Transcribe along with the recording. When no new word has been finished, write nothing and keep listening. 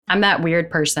I'm that weird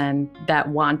person that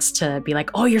wants to be like,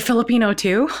 oh, you're Filipino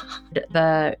too?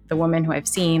 The woman who I've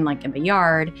seen like in the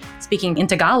yard speaking in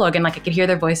Tagalog, and like I could hear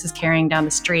their voices carrying down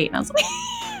the street. And I was like,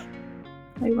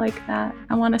 I like that.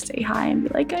 I want to say hi and be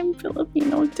like, I'm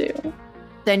Filipino too.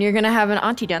 Then you're going to have an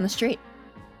auntie down the street.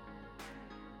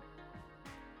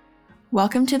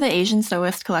 Welcome to the Asian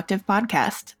Sewist Collective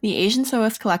podcast. The Asian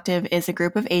Sewist Collective is a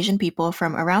group of Asian people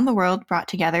from around the world brought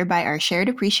together by our shared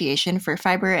appreciation for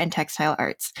fiber and textile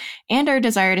arts, and our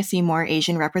desire to see more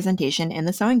Asian representation in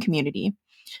the sewing community.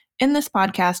 In this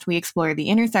podcast, we explore the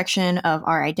intersection of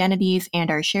our identities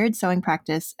and our shared sewing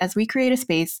practice as we create a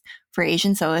space for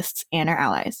Asian sewists and our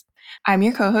allies. I'm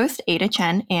your co-host, Ada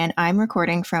Chen, and I'm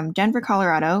recording from Denver,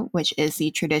 Colorado, which is the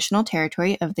traditional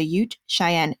territory of the Ute,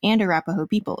 Cheyenne, and Arapaho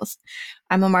peoples.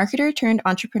 I'm a marketer turned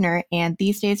entrepreneur, and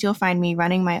these days you'll find me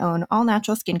running my own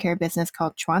all-natural skincare business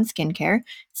called Chuan Skincare,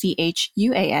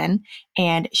 CHUAN,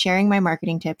 and sharing my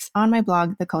marketing tips on my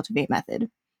blog, The Cultivate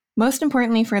Method. Most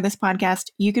importantly for this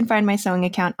podcast, you can find my sewing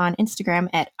account on Instagram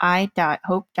at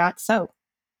i.hope.sew.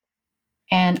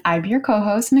 And I'm your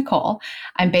co-host, Nicole.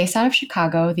 I'm based out of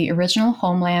Chicago, the original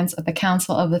homelands of the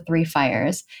Council of the Three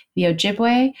Fires, the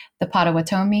Ojibwe, the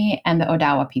Potawatomi, and the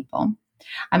Odawa people.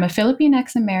 I'm a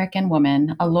Filipinx-American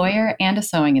woman, a lawyer, and a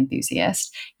sewing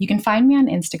enthusiast. You can find me on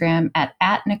Instagram at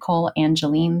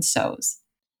 @NicoleAngeline Sews.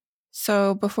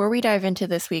 So before we dive into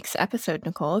this week's episode,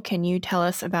 Nicole, can you tell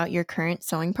us about your current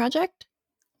sewing project?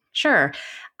 Sure.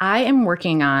 I am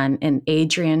working on an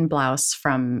Adrian blouse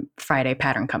from Friday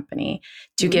Pattern Company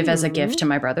to give as a gift to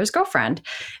my brother's girlfriend.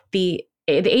 The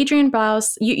Adrian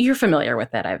blouse, you're familiar with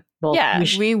it.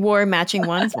 We wore matching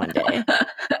ones one day.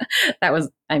 That was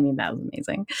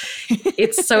amazing.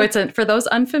 For those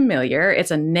unfamiliar, it's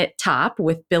a knit top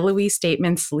with billowy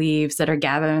statement sleeves that are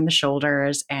gathered on the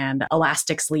shoulders and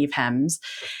elastic sleeve hems.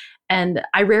 And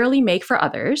I rarely make for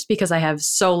others because I have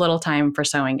so little time for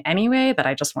sewing anyway that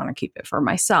I just want to keep it for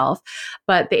myself.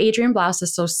 But the Adrian blouse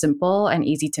is so simple and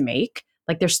easy to make.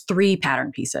 Like there's 3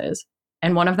 pattern pieces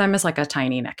and one of them is like a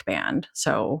tiny neckband.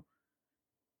 So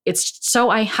it's so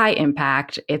high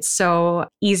impact. It's so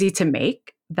easy to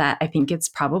make that I think it's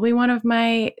probably one of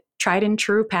my tried and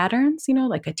true patterns,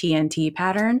 like a TNT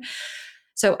pattern.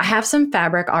 So I have some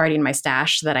fabric already in my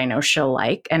stash that I know she'll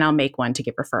like, and I'll make one to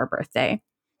give her for her birthday,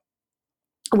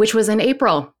 which was in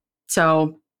April.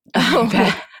 So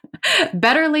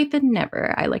better late than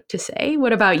never, I like to say.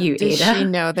 What about you, Ada? Does she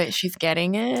know that she's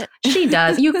getting it? She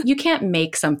does. You can't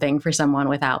make something for someone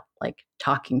without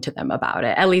talking to them about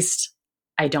it. At least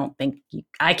I don't think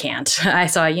I can't. I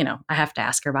have to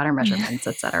ask her about her measurements,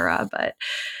 etc. But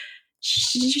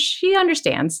she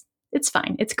understands. It's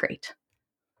fine. It's great.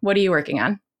 What are you working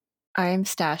on? I'm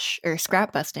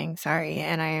scrap busting,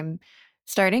 and I am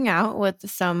starting out with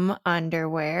some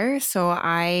underwear. So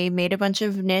I made a bunch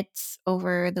of knits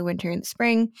over the winter and the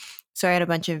spring. So I had a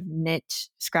bunch of knit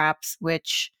scraps,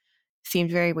 which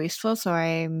seemed very wasteful. So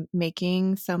I'm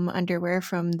making some underwear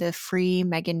from the free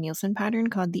Megan Nielsen pattern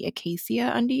called the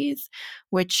Acacia Undies,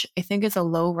 which I think is a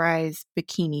low-rise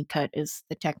bikini cut is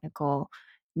the technical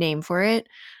name for it.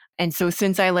 And so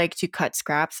since I like to cut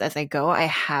scraps as I go, I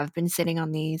have been sitting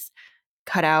on these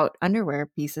cutout underwear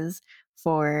pieces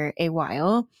for a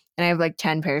while. And I have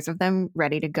 10 pairs of them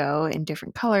ready to go in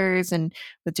different colors and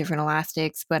with different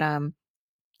elastics. But I'm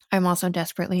also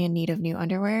desperately in need of new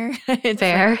underwear. It's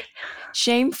fair.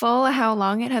 Shameful how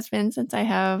long it has been since I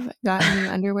have gotten new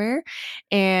underwear.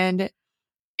 And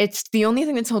it's the only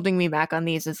thing that's holding me back on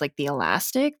these is the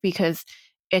elastic, because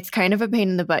it's kind of a pain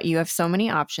in the butt. You have so many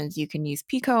options. You can use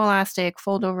Pico elastic,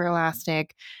 fold over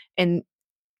elastic, and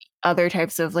other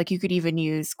types of you could even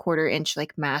use 1/4 inch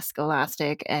mask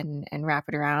elastic and wrap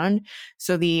it around.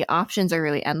 So the options are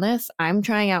really endless. I'm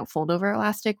trying out fold over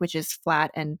elastic, which is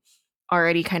flat and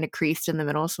already kind of creased in the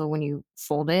middle. So when you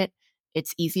fold it,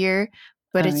 it's easier,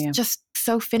 but it's just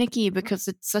so finicky because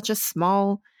it's such a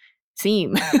small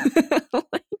seam.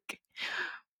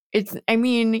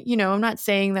 I'm not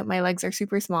saying that my legs are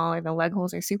super small or the leg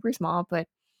holes are super small, but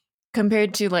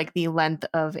compared to the length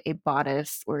of a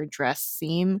bodice or a dress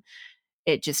seam,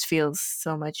 it just feels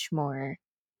so much more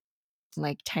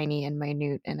tiny and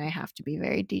minute, and I have to be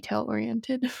very detail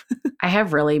oriented. I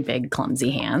have really big,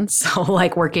 clumsy hands. So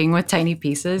working with tiny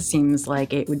pieces seems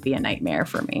like it would be a nightmare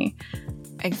for me.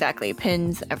 Exactly.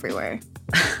 Pins everywhere.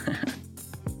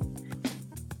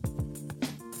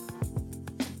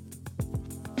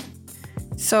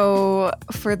 So,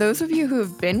 for those of you who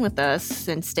have been with us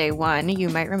since day one, you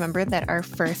might remember that our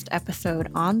first episode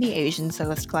on the Asian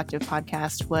Sewist Collective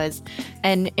podcast was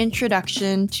an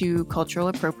introduction to cultural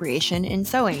appropriation in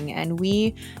sewing. And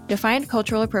we defined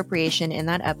cultural appropriation in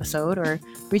that episode, or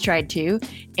we tried to,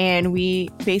 and we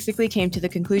basically came to the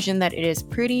conclusion that it is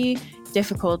pretty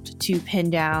difficult to pin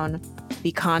down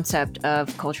the concept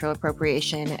of cultural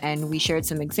appropriation. And we shared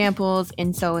some examples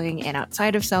in sewing and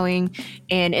outside of sewing.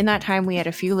 And in that time, we had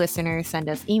a few listeners send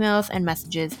us emails and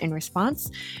messages in response.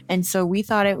 And so we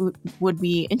thought it would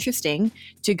be interesting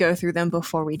to go through them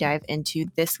before we dive into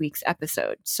this week's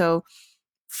episode. So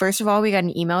first of all, we got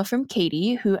an email from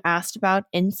Katie who asked about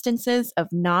instances of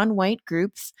non-white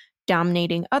groups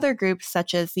dominating other groups,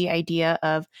 such as the idea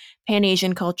of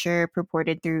Pan-Asian culture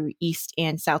purported through East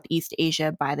and Southeast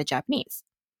Asia by the Japanese.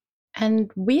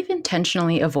 And we've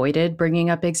intentionally avoided bringing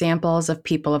up examples of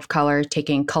people of color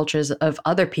taking cultures of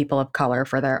other people of color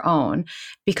for their own,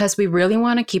 because we really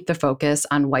want to keep the focus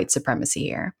on white supremacy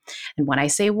here. And when I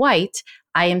say white,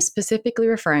 I am specifically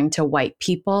referring to white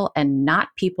people and not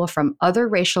people from other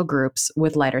racial groups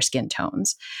with lighter skin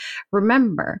tones.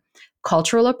 Remember,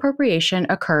 cultural appropriation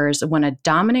occurs when a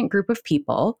dominant group of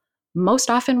people,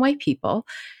 most often white people,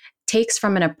 takes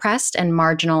from an oppressed and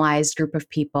marginalized group of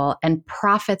people and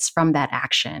profits from that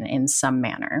action in some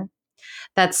manner.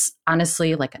 That's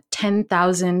honestly like a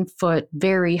 10,000 foot,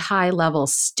 very high level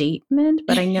statement,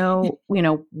 but I know,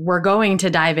 we're going to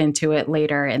dive into it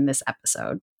later in this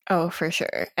episode. Oh, for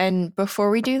sure. And before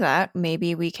we do that,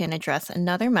 maybe we can address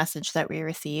another message that we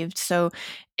received. So,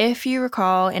 if you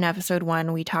recall, in episode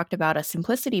 1, we talked about a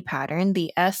simplicity pattern,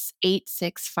 the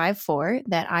S8654,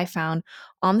 that I found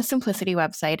on the Simplicity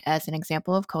website as an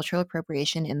example of cultural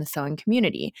appropriation in the sewing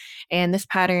community. And this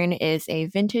pattern is a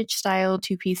vintage style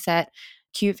 2-piece set.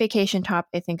 Cute vacation top,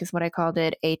 I think is what I called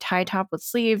it, a tie top with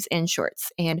sleeves and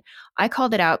shorts. And I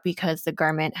called it out because the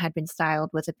garment had been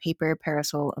styled with a paper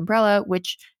parasol umbrella,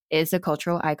 which is a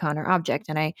cultural icon or object.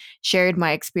 And I shared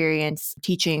my experience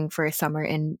teaching for a summer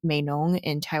in Meinong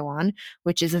in Taiwan,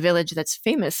 which is a village that's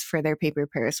famous for their paper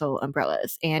parasol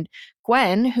umbrellas. And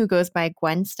Gwen, who goes by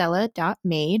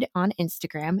gwenstella.made on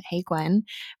Instagram, hey Gwen,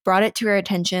 brought it to her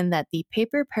attention that the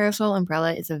paper parasol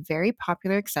umbrella is a very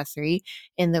popular accessory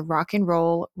in the rock and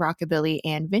roll, rockabilly,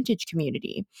 and vintage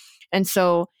community. And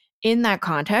so in that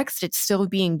context, it's still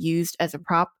being used as a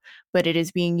prop, but it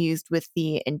is being used with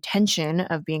the intention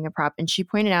of being a prop. And she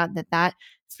pointed out that that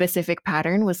specific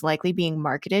pattern was likely being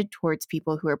marketed towards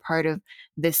people who are part of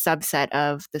this subset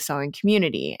of the sewing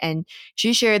community. And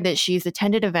she shared that she's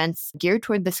attended events geared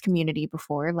toward this community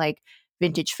before, like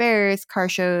vintage fairs, car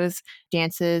shows,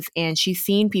 dances, and she's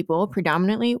seen people,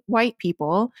 predominantly white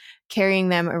people, carrying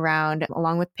them around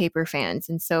along with paper fans.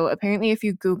 And so apparently if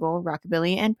you Google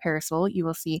rockabilly and parasol, you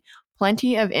will see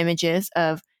plenty of images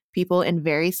of people in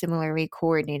very similarly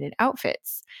coordinated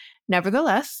outfits.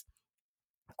 Nevertheless,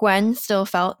 Gwen still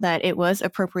felt that it was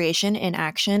appropriation in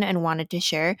action and wanted to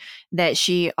share that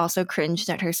she also cringed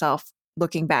at herself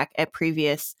looking back at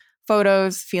previous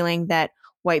photos, feeling that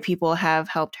white people have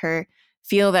helped her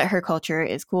feel that her culture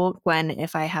is cool. Gwen,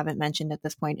 if I haven't mentioned at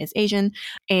this point, is Asian.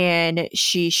 And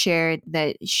she shared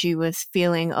that she was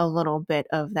feeling a little bit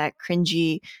of that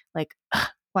cringy, like,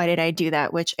 why did I do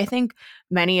that? Which I think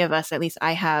many of us, at least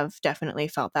I have definitely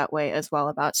felt that way as well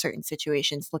about certain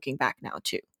situations looking back now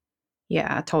too.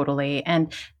 Yeah, totally.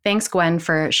 And thanks, Gwen,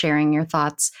 for sharing your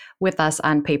thoughts with us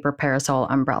on paper parasol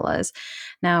umbrellas.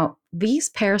 Now, these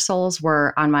parasols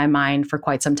were on my mind for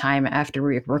quite some time after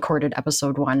we recorded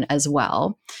episode 1 as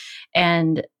well.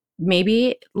 And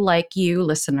maybe like you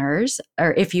listeners,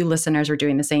 or if you listeners are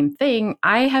doing the same thing,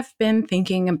 I have been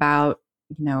thinking about,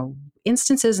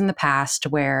 instances in the past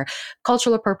where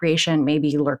cultural appropriation may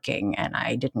be lurking and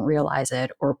I didn't realize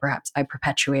it, or perhaps I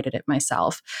perpetuated it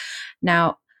myself.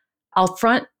 Now, I'll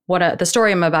front the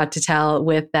story I'm about to tell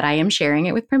with that I am sharing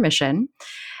it with permission.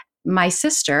 My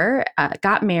sister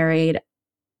got married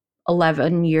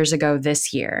 11 years ago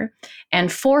this year.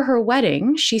 And for her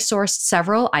wedding, she sourced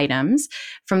several items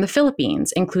from the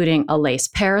Philippines, including a lace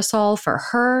parasol for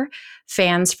her,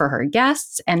 fans for her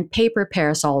guests, and paper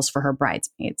parasols for her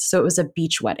bridesmaids. So it was a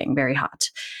beach wedding, very hot.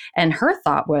 And her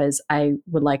thought was, I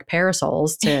would like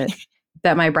parasols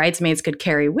that my bridesmaids could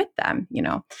carry with them,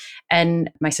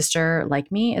 And my sister,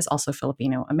 like me, is also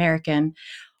Filipino American.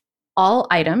 All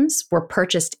items were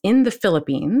purchased in the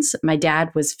Philippines. My dad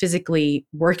was physically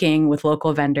working with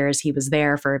local vendors. He was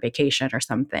there for a vacation or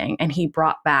something. And he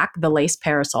brought back the lace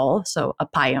parasol, so a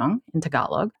payong in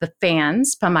Tagalog, the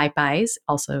fans, pamaypays,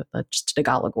 also a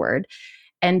Tagalog word.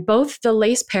 And both the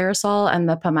lace parasol and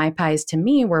the pamaypays to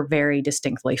me were very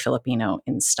distinctly Filipino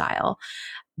in style.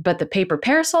 But the paper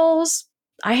parasols,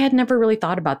 I had never really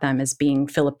thought about them as being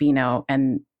Filipino.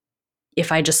 And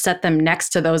if I just set them next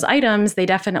to those items, they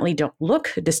definitely don't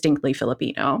look distinctly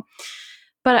Filipino.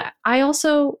 But I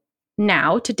also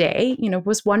now today,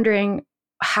 was wondering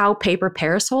how paper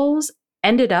parasols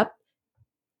ended up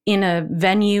in a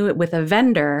venue with a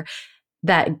vendor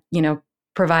that,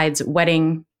 provides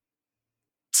wedding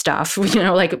stuff,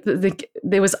 like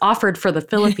it was offered for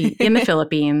the in the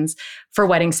Philippines for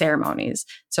wedding ceremonies.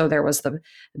 So there was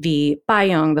the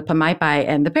payong, the pamaypay,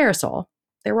 and the parasol.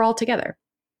 They were all together.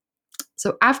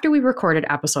 So after we recorded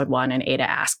episode 1 and Ada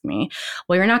asked me,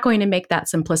 well, you're not going to make that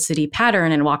simplicity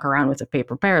pattern and walk around with a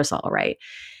paper parasol, right?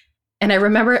 And I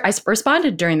remember I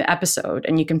responded during the episode,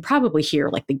 and you can probably hear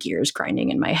like the gears grinding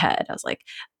in my head. I was like,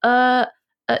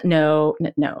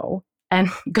 no. And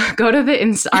go to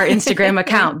our Instagram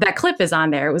account. That clip is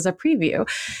on there. It was a preview.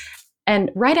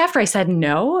 And right after I said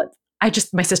no,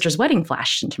 my sister's wedding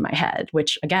flashed into my head,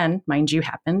 which again, mind you,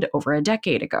 happened over a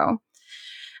decade ago.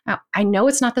 Now, I know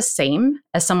it's not the same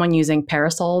as someone using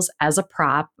parasols as a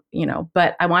prop,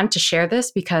 but I wanted to share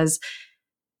this because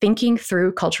thinking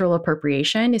through cultural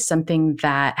appropriation is something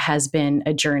that has been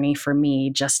a journey for me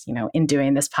just, in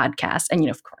doing this podcast. And,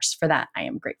 of course, for that, I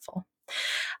am grateful.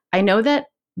 I know that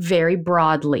very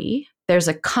broadly, there's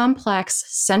a complex,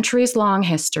 centuries-long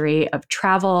history of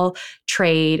travel,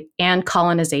 trade, and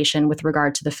colonization with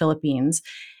regard to the Philippines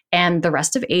and the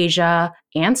rest of Asia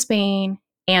and Spain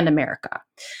and America.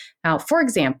 Now, for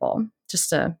example,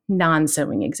 just a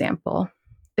non-sewing example,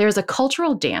 there's a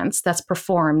cultural dance that's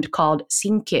performed called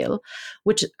singkil,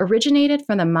 which originated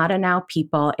from the Maranao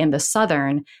people in the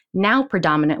southern, now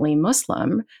predominantly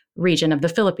Muslim, region of the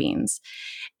Philippines.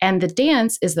 And the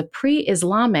dance is the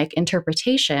pre-Islamic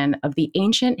interpretation of the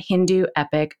ancient Hindu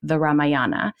epic, the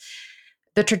Ramayana.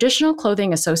 The traditional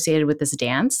clothing associated with this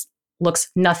dance looks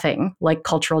nothing like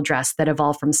cultural dress that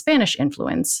evolved from Spanish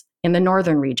influence in the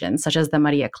northern regions, such as the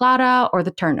Maria Clara or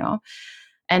the Terno.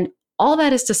 And all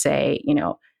that is to say,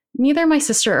 neither my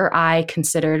sister or I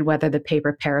considered whether the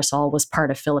paper parasol was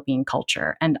part of Philippine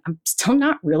culture. And I'm still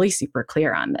not really super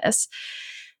clear on this.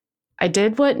 I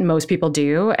did what most people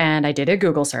do, and I did a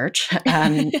Google search.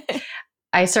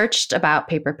 I searched about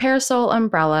paper parasol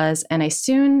umbrellas, and I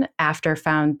soon after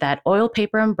found that oil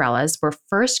paper umbrellas were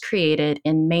first created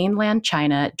in mainland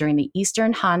China during the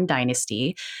Eastern Han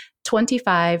Dynasty,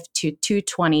 25 to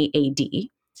 220 AD.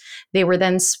 They were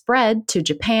then spread to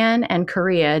Japan and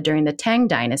Korea during the Tang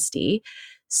Dynasty,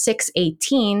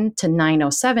 618 to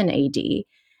 907 AD,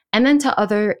 and then to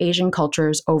other Asian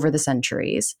cultures over the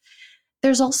centuries.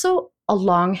 There's also a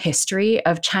long history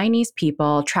of Chinese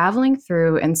people traveling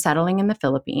through and settling in the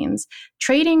Philippines,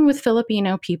 trading with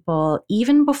Filipino people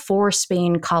even before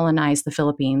Spain colonized the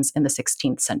Philippines in the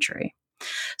 16th century.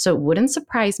 So it wouldn't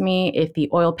surprise me if the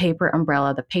oil paper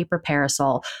umbrella, the paper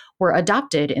parasol, were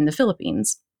adopted in the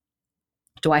Philippines.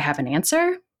 Do I have an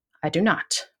answer? I do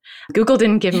not. Google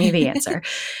didn't give me the answer.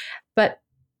 But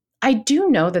I do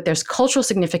know that there's cultural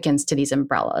significance to these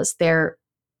umbrellas. They're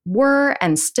were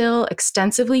and still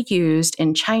extensively used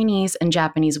in Chinese and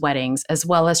Japanese weddings, as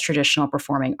well as traditional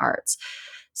performing arts.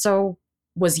 So,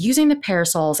 was using the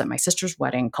parasols at my sister's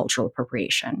wedding cultural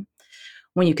appropriation?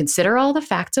 When you consider all the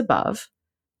facts above,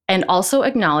 and also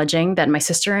acknowledging that my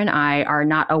sister and I are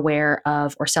not aware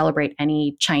of or celebrate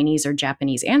any Chinese or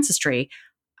Japanese ancestry,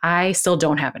 I still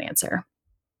don't have an answer.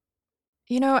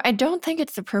 I don't think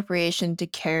it's appropriation to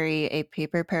carry a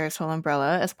paper parasol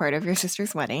umbrella as part of your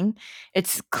sister's wedding.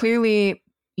 It's clearly,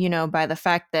 by the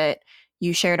fact that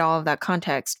you shared all of that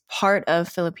context, part of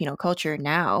Filipino culture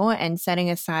now, and setting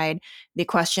aside the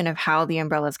question of how the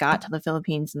umbrellas got to the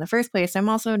Philippines in the first place. I'm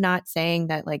also not saying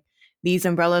that these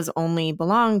umbrellas only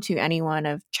belong to anyone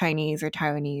of Chinese or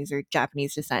Taiwanese or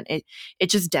Japanese descent. It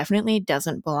just definitely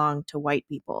doesn't belong to white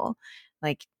people.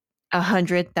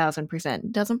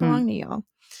 100,000% doesn't belong to y'all.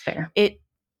 Fair. It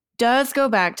does go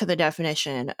back to the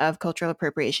definition of cultural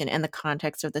appropriation and the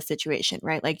context of the situation,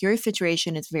 right? Your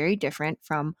situation is very different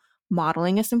from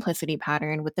modeling a simplicity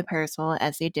pattern with the parasol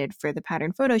as they did for the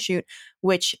pattern photo shoot,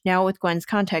 which now with Gwen's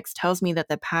context tells me that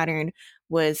the pattern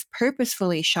was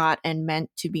purposefully shot and meant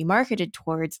to be marketed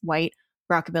towards white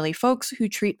rockabilly folks who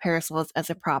treat parasols as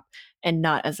a prop and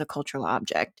not as a cultural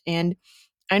object. And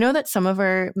I know that some of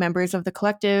our members of the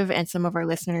collective and some of our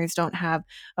listeners don't have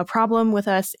a problem with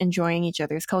us enjoying each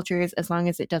other's cultures as long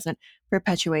as it doesn't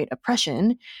perpetuate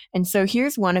oppression. And so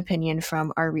here's one opinion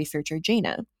from our researcher,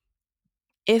 Jaina.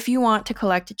 If you want to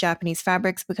collect Japanese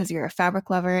fabrics because you're a fabric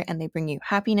lover and they bring you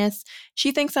happiness,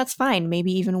 she thinks that's fine,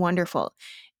 maybe even wonderful.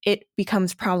 it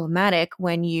becomes problematic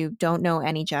when you don't know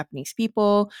any Japanese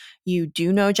people, you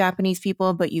do know Japanese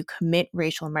people, but you commit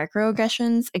racial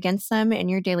microaggressions against them in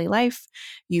your daily life.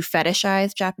 You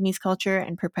fetishize Japanese culture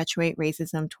and perpetuate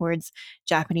racism towards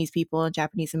Japanese people,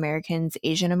 Japanese Americans,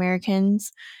 Asian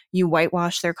Americans. You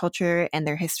whitewash their culture and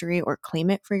their history or claim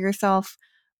it for yourself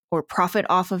or profit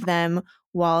off of them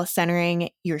while centering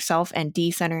yourself and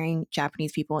decentering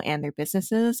Japanese people and their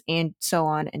businesses, and so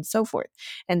on and so forth.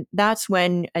 And that's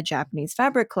when a Japanese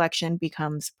fabric collection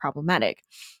becomes problematic.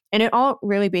 And it all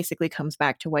really basically comes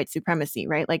back to white supremacy,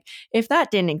 right? Like if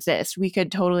that didn't exist, we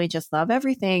could totally just love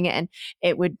everything and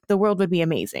the world would be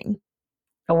amazing.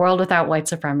 A world without white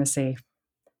supremacy.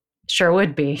 Sure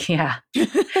would be, yeah.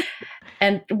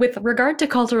 And with regard to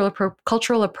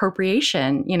cultural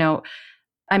appropriation,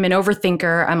 I'm an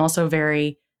overthinker. I'm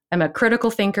a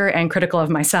critical thinker and critical of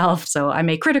myself. So I'm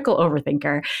a critical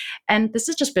overthinker. And this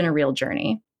has just been a real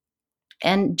journey.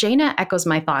 And Jaina echoes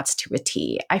my thoughts to a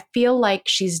T. I feel like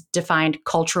she's defined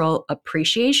cultural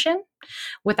appreciation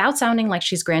without sounding like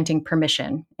she's granting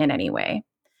permission in any way.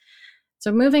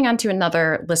 So, moving on to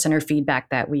another listener feedback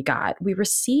that we got, we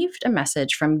received a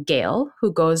message from Gail,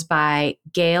 who goes by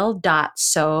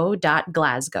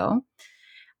gail.so.glasgow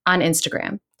on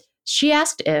Instagram. She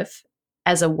asked if,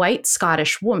 as a white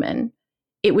Scottish woman,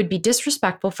 it would be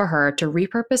disrespectful for her to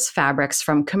repurpose fabrics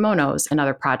from kimonos and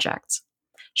other projects.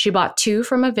 She bought 2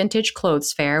 from a vintage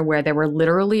clothes fair where there were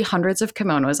literally hundreds of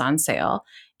kimonos on sale,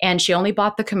 and she only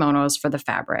bought the kimonos for the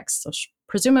fabrics. So she's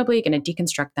presumably going to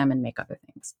deconstruct them and make other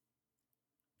things.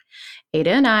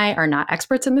 Ada and I are not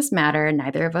experts in this matter.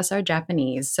 Neither of us are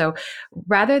Japanese. So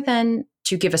rather than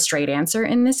to give a straight answer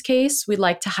in this case, we'd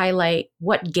like to highlight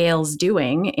what Gail's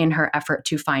doing in her effort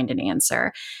to find an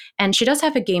answer. And she does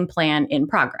have a game plan in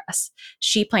progress.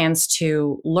 She plans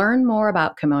to learn more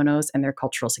about kimonos and their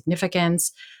cultural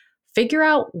significance, figure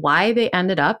out why they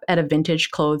ended up at a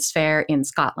vintage clothes fair in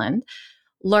Scotland,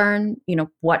 learn,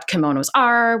 what kimonos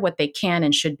are, what they can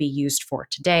and should be used for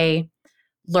today,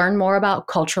 learn more about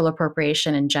cultural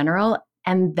appropriation in general,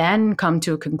 and then come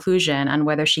to a conclusion on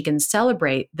whether she can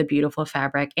celebrate the beautiful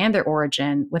fabric and their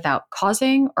origin without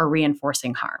causing or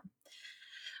reinforcing harm.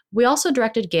 We also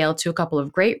directed Gail to a couple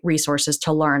of great resources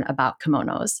to learn about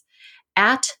kimonos.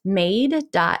 At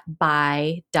made.by.yuki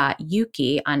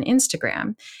on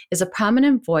Instagram is a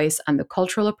prominent voice on the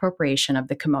cultural appropriation of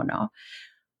the kimono.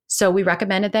 So we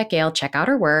recommended that Gail check out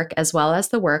her work, as well as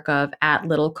the work of at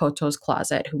Little Koto's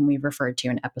Closet, whom we referred to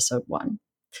in episode 1.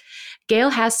 Gail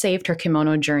has saved her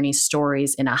kimono journey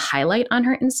stories in a highlight on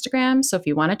her Instagram. So if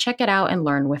you want to check it out and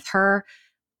learn with her,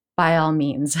 by all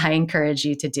means, I encourage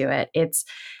you to do it. It's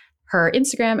her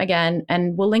Instagram again,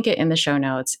 and we'll link it in the show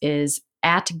notes, is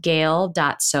at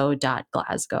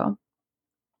gail.so.glasgow.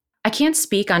 I can't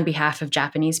speak on behalf of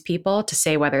Japanese people to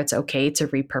say whether it's okay to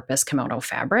repurpose kimono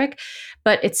fabric,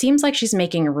 but it seems like she's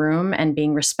making room and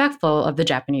being respectful of the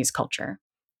Japanese culture.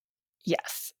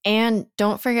 Yes. And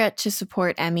don't forget to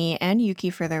support Emmy and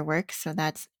Yuki for their work. So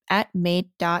that's at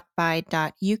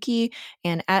made.by.yuki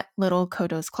and at Little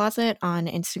Koto's Closet on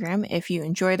Instagram if you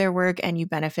enjoy their work and you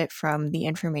benefit from the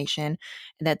information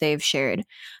that they've shared.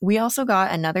 We also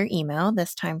got another email,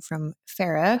 this time from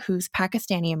Farah, who's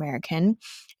Pakistani American,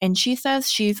 and she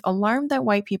says she's alarmed that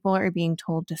white people are being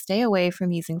told to stay away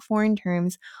from using foreign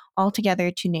terms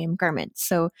altogether to name garments.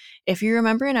 So if you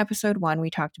remember in episode 1, we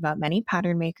talked about many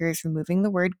pattern makers removing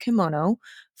the word kimono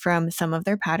from some of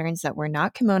their patterns that were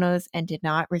not kimonos and did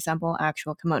not resemble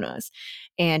actual kimonos.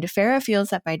 And Farah feels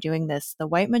that by doing this, the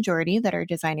white majority that are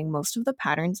designing most of the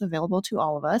patterns available to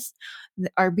all of us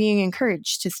are being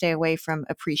encouraged to stay away from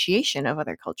appreciation of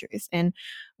other cultures, and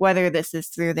whether this is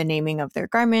through the naming of their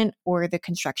garment or the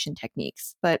construction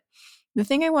techniques. But the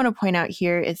thing I want to point out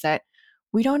here is that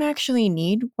we don't actually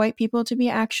need white people to be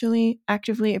actually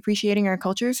actively appreciating our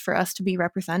cultures for us to be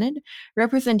represented.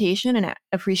 Representation and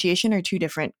appreciation are 2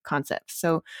 different concepts.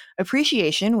 So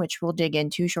appreciation, which we'll dig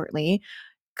into shortly,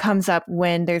 comes up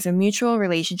when there's a mutual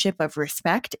relationship of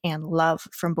respect and love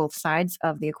from both sides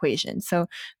of the equation. So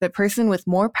the person with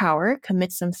more power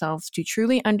commits themselves to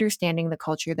truly understanding the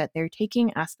culture that they're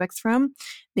taking aspects from.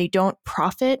 They don't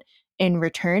profit in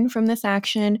return from this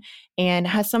action and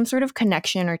has some sort of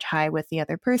connection or tie with the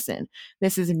other person.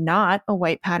 This is not a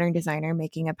white pattern designer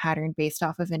making a pattern based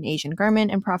off of an Asian garment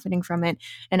and profiting from it.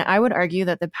 And I would argue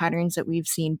that the patterns that we've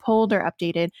seen pulled or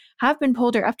updated have been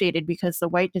pulled or updated because the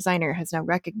white designer has now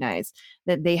recognized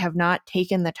that they have not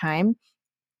taken the time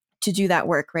to do that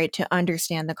work, right? To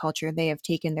understand the culture they have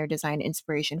taken their design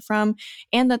inspiration from,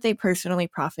 and that they personally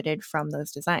profited from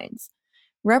those designs.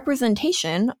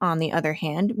 Representation, on the other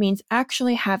hand, means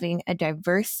actually having a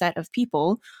diverse set of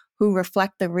people who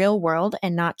reflect the real world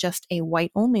and not just a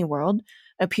white-only world,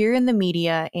 appear in the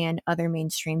media and other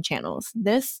mainstream channels.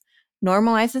 This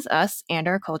normalizes us and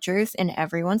our cultures in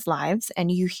everyone's lives,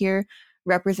 and you hear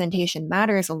representation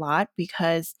matters a lot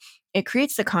because it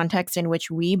creates the context in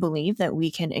which we believe that we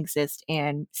can exist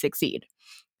and succeed.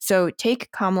 So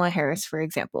take Kamala Harris, for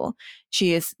example.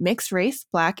 She is mixed race,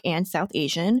 Black and South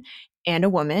Asian, and a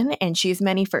woman, and she's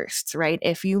many firsts, right?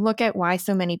 If you look at why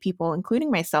so many people,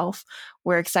 including myself,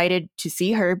 were excited to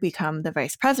see her become the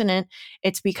vice president,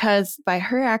 it's because by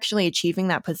her actually achieving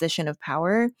that position of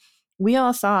power, we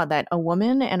all saw that a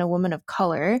woman and a woman of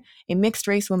color, a mixed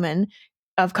race woman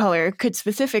of color, could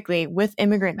specifically, with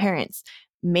immigrant parents,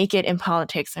 make it in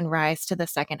politics and rise to the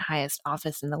second highest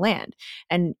office in the land.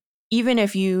 And even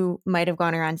if you might have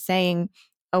gone around saying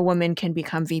a woman can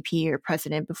become VP or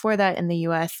president before that in the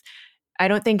US, I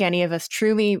don't think any of us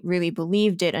truly really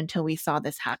believed it until we saw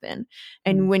this happen.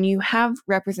 And when you have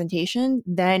representation,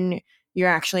 then you're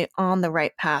actually on the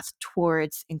right path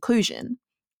towards inclusion.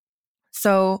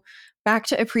 So, back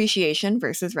to appreciation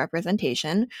versus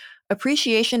representation.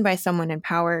 Appreciation by someone in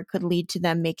power could lead to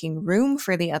them making room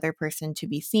for the other person to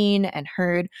be seen and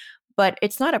heard, but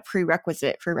it's not a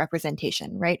prerequisite for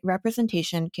representation, right?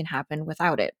 Representation can happen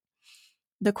without it.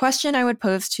 The question I would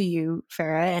pose to you,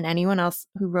 Farah, and anyone else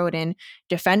who wrote in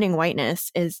defending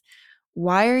whiteness is,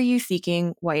 why are you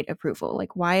seeking white approval?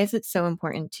 Like, why is it so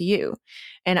important to you?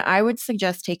 And I would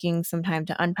suggest taking some time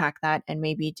to unpack that and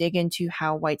maybe dig into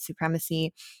how white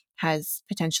supremacy has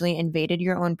potentially invaded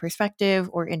your own perspective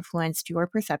or influenced your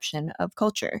perception of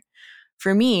culture.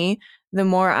 For me, the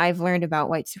more I've learned about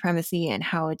white supremacy and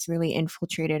how it's really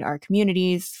infiltrated our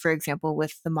communities, for example,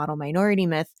 with the model minority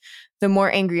myth, the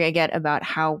more angry I get about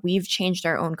how we've changed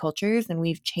our own cultures and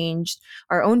we've changed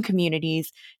our own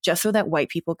communities just so that white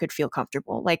people could feel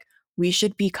comfortable. Like, we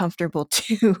should be comfortable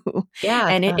too. Yeah.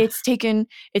 And it's taken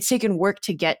work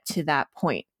to get to that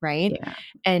point, right? Yeah.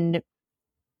 And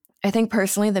I think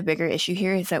personally, the bigger issue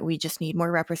here is that we just need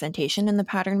more representation in the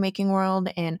pattern making world.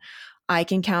 And I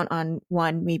can count on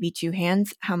one, maybe two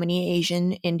hands, how many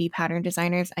Asian indie pattern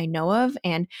designers I know of.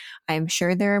 And I'm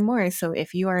sure there are more. So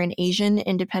if you are an Asian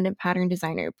independent pattern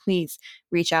designer, please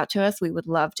reach out to us. We would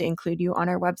love to include you on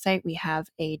our website. We have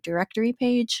a directory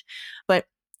page, but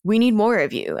we need more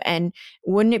of you. And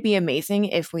wouldn't it be amazing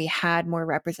if we had more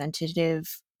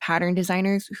representative pattern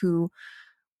designers who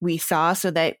we saw,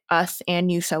 so that us and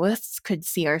new sewists could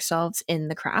see ourselves in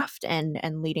the craft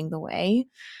and leading the way?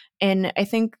 And I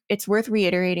think it's worth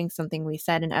reiterating something we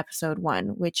said in episode 1,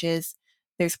 which is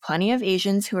there's plenty of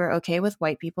Asians who are okay with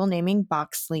white people naming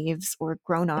box sleeves or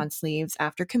grown-on sleeves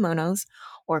after kimonos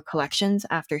or collections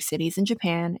after cities in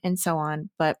Japan and so on,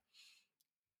 but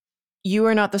you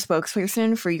are not the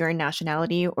spokesperson for your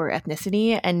nationality or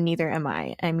ethnicity, and neither am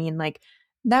I. I mean, like,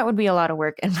 that would be a lot of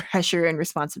work and pressure and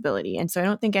responsibility. And so I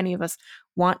don't think any of us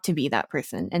want to be that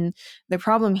person. And the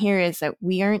problem here is that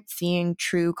we aren't seeing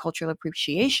true cultural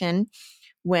appreciation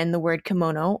when the word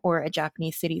kimono or a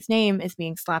Japanese city's name is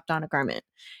being slapped on a garment.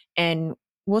 And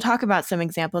we'll talk about some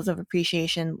examples of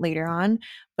appreciation later on,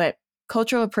 but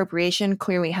cultural appropriation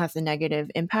clearly has a negative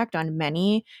impact on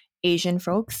many Asian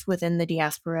folks within the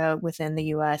diaspora, within the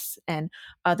US and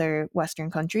other Western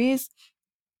countries.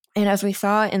 And as we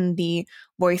saw in the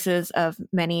voices of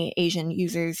many Asian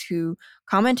users who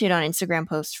commented on Instagram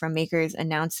posts from makers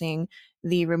announcing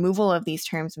the removal of these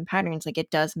terms and patterns, like, it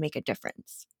does make a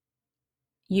difference.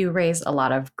 You raised a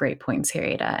lot of great points here,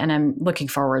 Ada, and I'm looking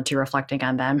forward to reflecting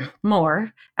on them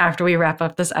more after we wrap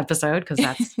up this episode, because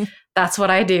that's what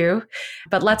I do.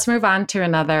 But let's move on to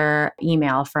another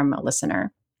email from a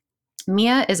listener.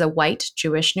 Mia is a white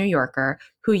Jewish New Yorker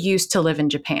who used to live in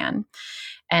Japan.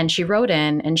 And she wrote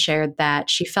in and shared that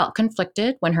she felt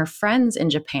conflicted when her friends in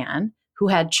Japan, who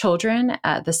had children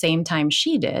at the same time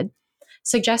she did,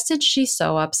 suggested she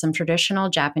sew up some traditional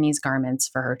Japanese garments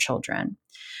for her children.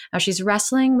 Now, she's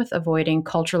wrestling with avoiding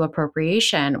cultural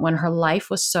appropriation when her life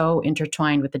was so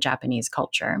intertwined with the Japanese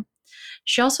culture.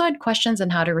 She also had questions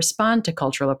on how to respond to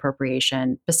cultural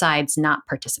appropriation besides not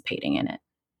participating in it.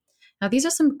 Now, these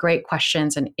are some great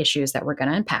questions and issues that we're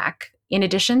going to unpack. In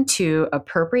addition to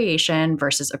appropriation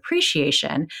versus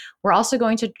appreciation, we're also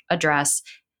going to address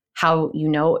how you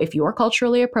know if you're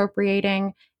culturally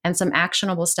appropriating and some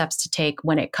actionable steps to take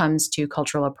when it comes to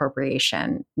cultural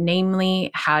appropriation,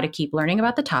 namely how to keep learning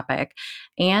about the topic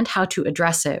and how to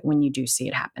address it when you do see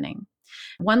it happening.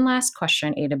 One last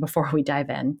question, Ada, before we dive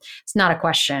in. It's not a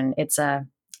question, it's a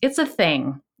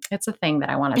thing. It's a thing that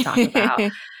I want to talk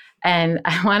about. And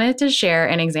I wanted to share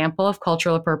an example of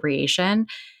cultural appropriation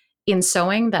in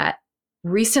sewing that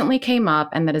recently came up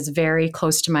and that is very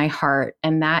close to my heart,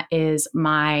 and that is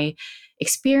my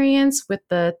experience with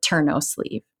the turno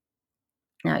sleeve.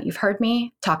 Now, you've heard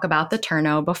me talk about the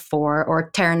turno before, or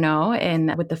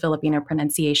terno with the Filipino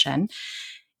pronunciation.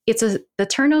 The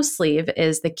turno sleeve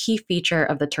is the key feature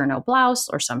of the turno blouse,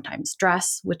 or sometimes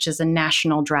dress, which is a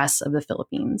national dress of the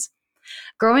Philippines.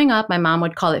 Growing up, my mom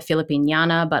would call it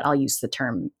Filipiniana, but I'll use the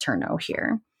term turno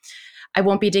here. I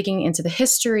won't be digging into the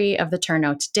history of the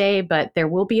turno today, but there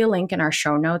will be a link in our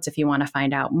show notes if you want to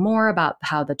find out more about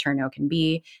how the turno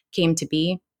came to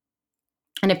be.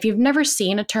 And if you've never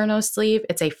seen a turno sleeve,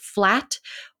 it's a flat,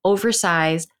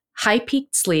 oversized,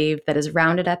 high-peaked sleeve that is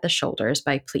rounded at the shoulders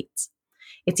by pleats.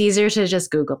 It's easier to just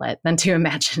Google it than to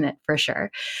imagine it, for sure.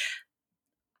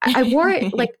 I wore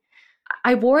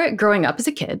it growing up as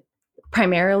a kid,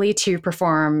 primarily to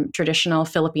perform traditional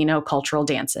Filipino cultural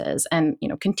dances, and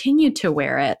continued to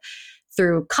wear it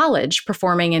through college,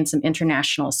 performing in some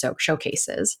international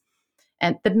showcases.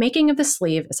 And the making of the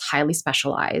sleeve is highly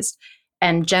specialized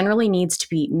and generally needs to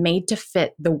be made to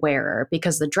fit the wearer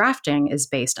because the drafting is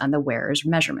based on the wearer's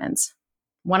measurements.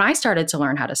 When I started to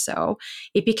learn how to sew,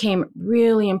 it became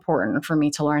really important for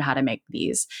me to learn how to make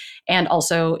these and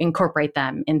also incorporate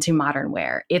them into modern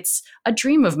wear. It's a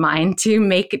dream of mine to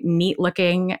make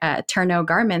neat-looking turno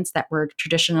garments that were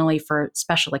traditionally for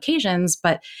special occasions,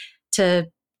 but to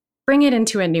bring it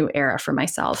into a new era for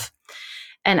myself.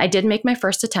 And I did make my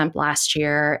first attempt last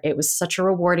year. It was such a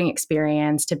rewarding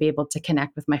experience to be able to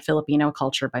connect with my Filipino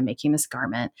culture by making this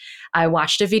garment. I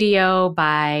watched a video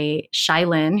by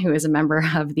Shailin, who is a member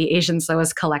of the Asian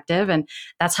Sewist Collective, and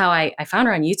that's how I found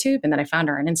her on YouTube, and then I found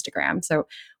her on Instagram.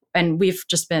 And we've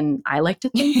just been, I like to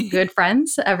think, good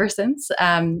friends ever since.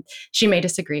 She may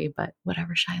disagree, but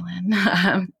whatever,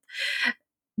 Shailin.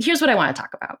 Here's what I want to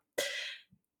talk about.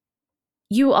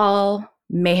 You all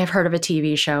may have heard of a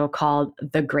TV show called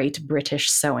The Great British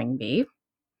Sewing Bee.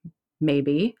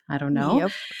 Maybe, I don't know.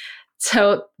 Yep.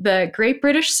 So the Great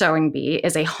British Sewing Bee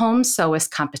is a home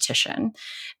sewist competition.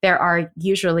 There are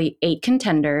usually 8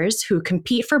 contenders who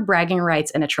compete for bragging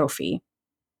rights and a trophy.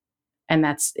 And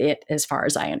that's it as far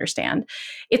as I understand.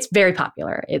 It's very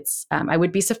popular. I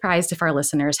would be surprised if our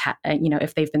listeners,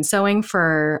 if they've been sewing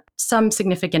for some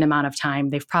significant amount of time,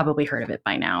 they've probably heard of it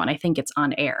by now. And I think it's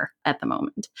on air at the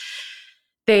moment.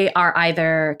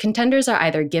 Contenders are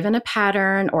either given a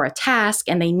pattern or a task,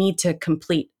 and they need to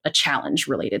complete a challenge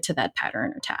related to that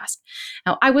pattern or task.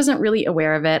 Now, I wasn't really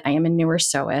aware of it. I am a newer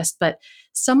sewist, but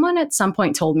someone at some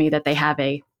point told me that they have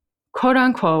a quote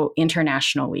unquote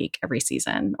international week every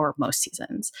season, or most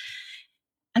seasons.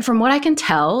 And from what I can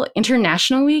tell,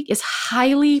 International Week is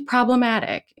highly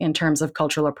problematic in terms of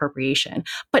cultural appropriation,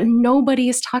 but nobody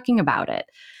is talking about it.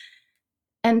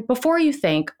 And before you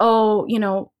think,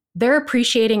 they're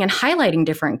appreciating and highlighting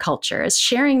different cultures,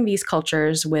 sharing these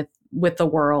cultures with the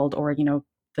world, or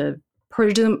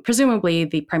presumably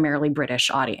the primarily British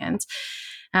audience.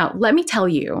 Now, let me tell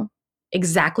you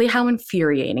exactly how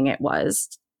infuriating it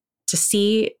was to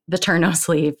see the turno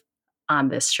sleeve on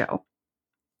this show.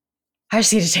 I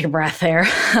just need to take a breath there.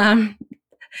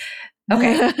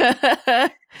 Okay.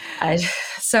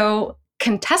 So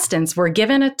contestants were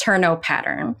given a turno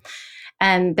pattern.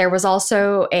 And there was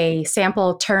also a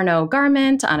sample turno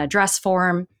garment on a dress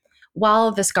form.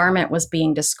 While this garment was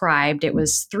being described, it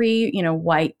was 3,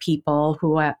 white people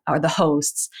who are the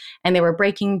hosts, and they were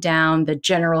breaking down the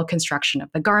general construction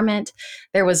of the garment.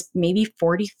 There was maybe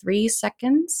 43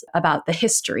 seconds about the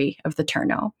history of the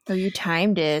turno. Oh, you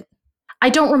timed it. I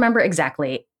don't remember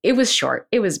exactly. It was short.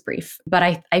 It was brief, but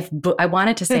I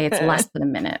wanted to say it's less than a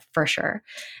minute for sure.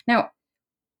 Now,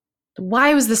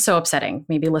 why was this so upsetting?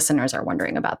 Maybe listeners are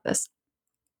wondering about this.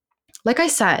 Like I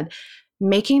said,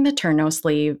 making the turno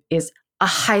sleeve is a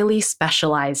highly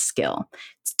specialized skill.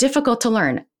 It's difficult to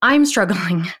learn. I'm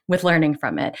struggling with learning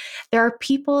from it. There are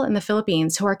people in the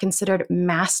Philippines who are considered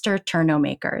master turno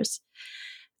makers.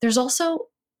 There's also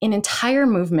an entire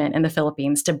movement in the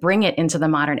Philippines to bring it into the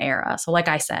modern era. So like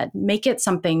I said, make it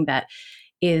something that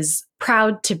is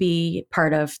proud to be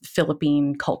part of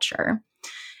Philippine culture.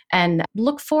 And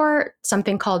look for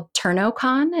something called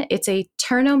TurnoCon. It's a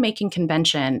turno making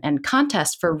convention and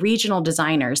contest for regional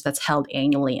designers that's held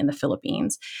annually in the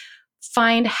Philippines.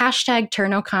 Find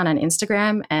 #TurnoCon on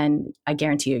Instagram, and I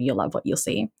guarantee you'll love what you'll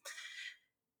see.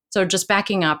 So just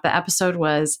backing up, the episode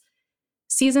was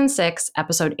season 6,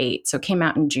 episode 8, so it came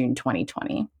out in June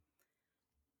 2020.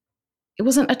 It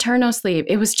wasn't a turno sleeve.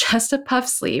 It was just a puff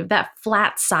sleeve. That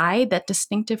flat side, that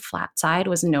distinctive flat side,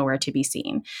 was nowhere to be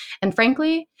seen. And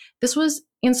frankly, this was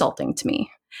insulting to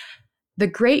me. The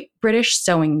Great British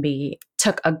Sewing Bee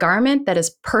took a garment that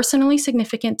is personally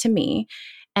significant to me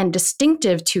and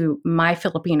distinctive to my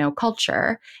Filipino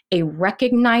culture, a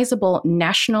recognizable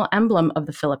national emblem of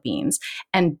the Philippines,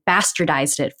 and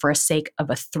bastardized it for the sake of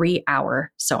a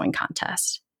 3-hour sewing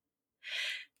contest.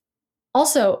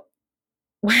 Also,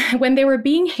 when they were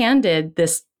being handed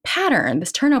this pattern,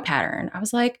 this turno pattern, I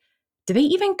was like, did they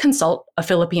even consult a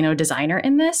Filipino designer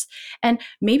in this? And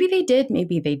maybe they did,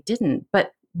 maybe they didn't,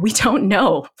 but we don't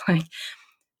know. Like,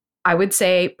 I would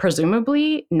say,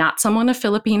 presumably, not someone of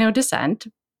Filipino descent,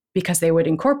 because they would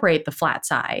incorporate the flat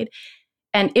side.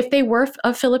 And if they were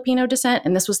of Filipino descent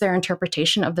and this was their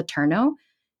interpretation of the turno,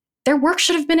 their work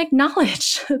should have been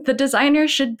acknowledged. The designer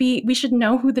should be, we should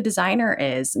know who the designer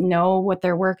is, know what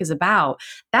their work is about.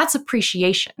 That's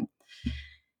appreciation.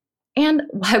 And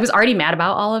I was already mad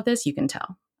about all of this, you can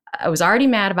tell. I was already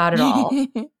mad about it all.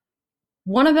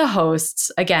 One of the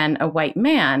hosts, again, a white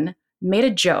man, made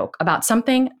a joke about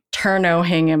something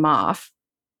turnoing him off.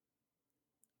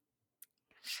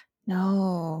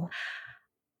 No.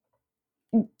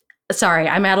 Sorry,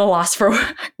 I'm at a loss for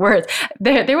words.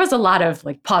 There was a lot of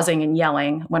like pausing and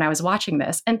yelling when I was watching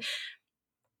this. And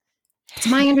it's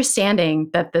my understanding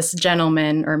that this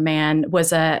gentleman or man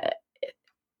was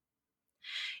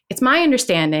it's my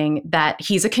understanding that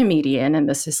he's a comedian and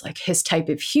this is like his type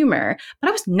of humor, but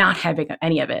I was not having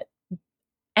any of it.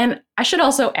 And I should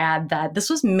also add that this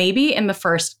was maybe in the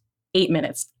first 8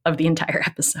 minutes of the entire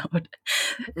episode.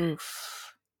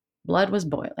 Oof. Blood was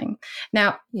boiling.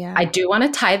 Now, Yeah. I do want to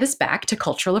tie this back to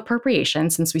cultural appropriation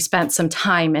since we spent some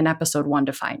time in episode 1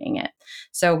 defining it.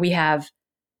 So we have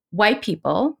white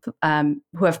people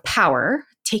who have power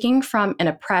taking from an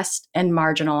oppressed and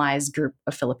marginalized group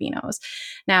of Filipinos.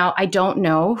 Now, I don't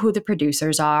know who the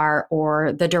producers are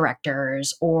or the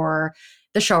directors or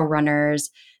the showrunners.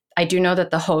 I do know that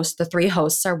the 3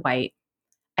 hosts are white.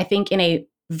 I think in a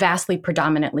vastly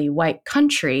predominantly white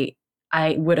country,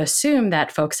 I would assume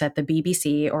that folks at the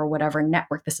BBC or whatever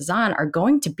network this is on are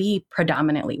going to be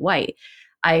predominantly white.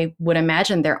 I would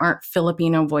imagine there aren't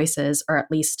Filipino voices, or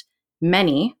at least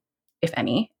many, if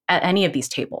any, at any of these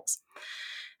tables.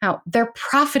 Now, they're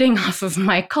profiting off of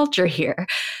my culture here.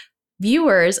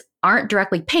 Viewers aren't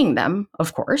directly paying them,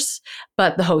 of course,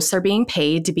 but the hosts are being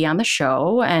paid to be on the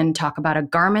show and talk about a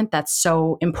garment that's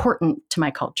so important to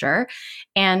my culture.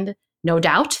 And no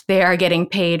doubt they are getting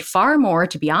paid far more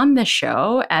to be on this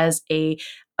show as a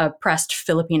oppressed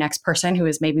Filipinx person who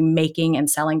is maybe making and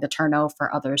selling the turno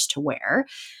for others to wear.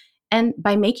 And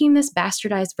by making this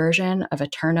bastardized version of a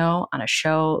turno on a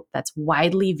show that's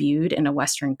widely viewed in a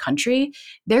Western country,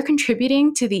 they're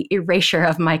contributing to the erasure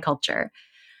of my culture.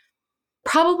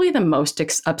 Probably the most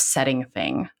upsetting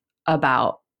thing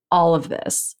about all of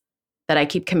this that I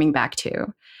keep coming back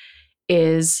to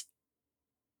is,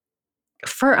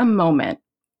 for a moment,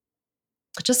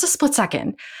 just a split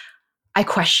second, I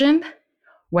questioned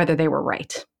whether they were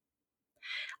right.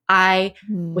 I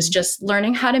was just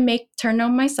learning how to make turno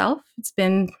myself. It's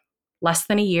been less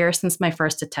than a year since my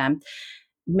first attempt.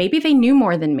 Maybe they knew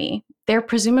more than me. They're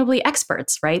presumably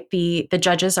experts, right? The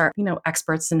judges are,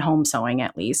 experts in home sewing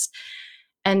at least.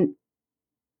 And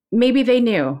maybe they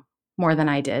knew more than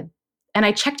I did. And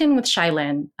I checked in with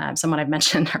Shailin, someone I've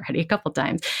mentioned already a couple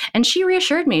times, and she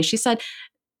reassured me. She said,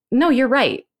 no, you're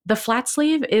right. The flat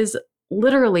sleeve is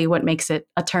literally what makes it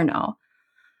a turno.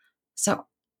 So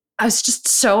I was just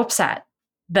so upset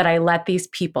that I let these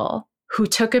people who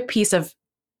took a piece of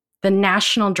the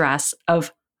national dress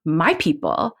of my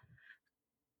people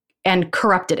and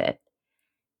corrupted it.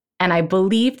 And I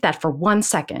believed that for 1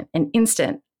 second, an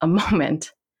instant, a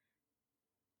moment,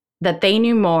 that they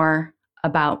knew more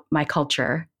about my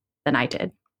culture than I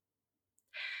did.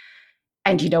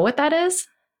 And you know what that is?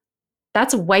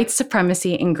 That's white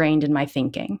supremacy ingrained in my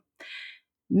thinking.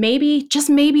 Maybe, just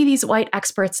maybe, these white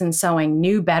experts in sewing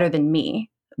knew better than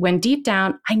me, when deep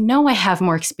down, I know I have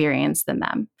more experience than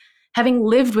them, having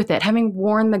lived with it, having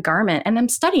worn the garment, and I'm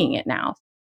studying it now.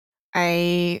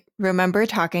 I remember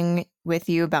talking with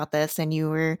you about this, and you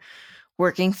were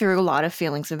working through a lot of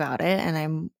feelings about it, and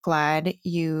I'm glad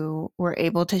you were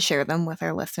able to share them with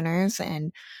our listeners,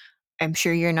 and I'm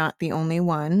sure you're not the only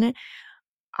one.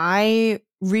 I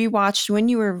rewatched, when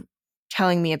you were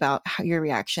telling me about your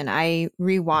reaction, I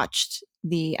rewatched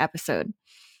the episode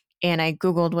and I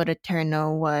Googled what a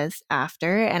turno was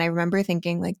after, and I remember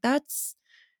thinking, like, that's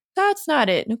not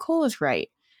it. Nicole is right.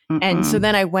 And so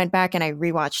then I went back and I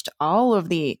rewatched all of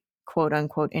the quote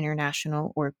unquote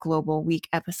international or global week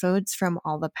episodes from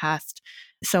all the past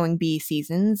Sewing Bee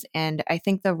seasons. And I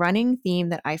think the running theme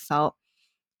that I felt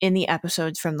in the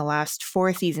episodes from the last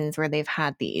 4 seasons where they've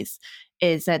had these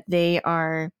is that they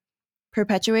are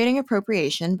perpetuating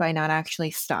appropriation by not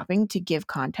actually stopping to give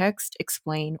context,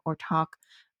 explain, or talk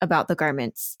about the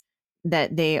garments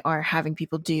that they are having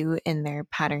people do in their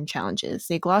pattern challenges.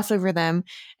 They gloss over them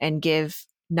and give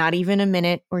not even a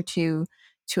minute or two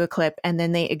to a clip, and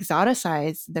then they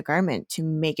exoticize the garment to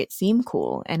make it seem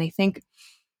cool. And I think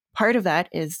part of that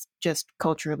is just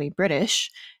culturally British,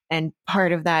 and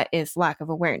part of that is lack of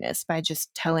awareness by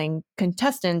just telling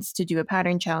contestants to do a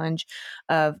pattern challenge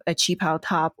of a cheapao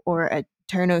top or a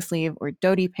turno sleeve or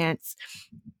dhoti pants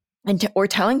or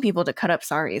telling people to cut up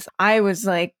saris. I was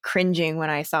like cringing when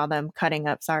I saw them cutting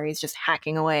up saris, just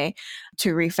hacking away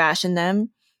to refashion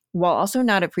them, while also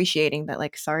not appreciating that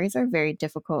like saris are very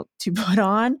difficult to put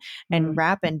on and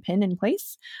wrap and pin in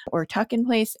place or tuck in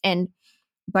place. And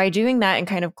by doing that and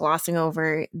kind of glossing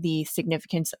over the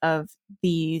significance of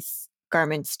these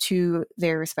garments to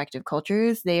their respective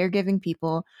cultures, they are giving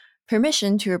people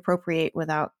permission to appropriate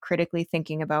without critically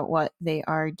thinking about what they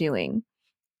are doing.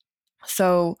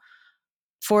 So,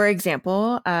 for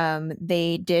example,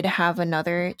 they did have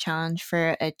another challenge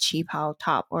for a cheapao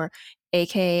top, or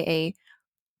aka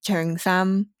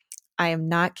cheongsam. I am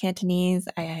not Cantonese.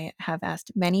 I have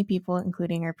asked many people,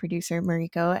 including our producer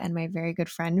Mariko and my very good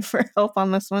friend, for help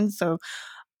on this one. So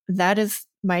that is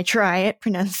my try at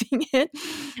pronouncing it.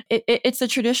 It's a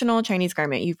traditional Chinese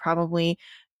garment. You probably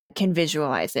can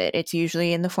visualize it. It's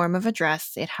usually in the form of a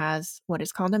dress. It has what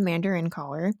is called a mandarin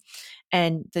collar.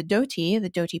 And the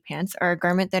dhoti pants, are a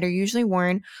garment that are usually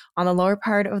worn on the lower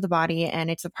part of the body,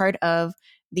 and it's a part of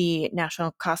the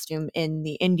national costume in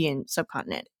the Indian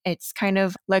subcontinent. It's kind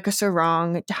of like a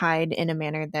sarong tied in a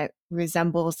manner that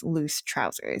resembles loose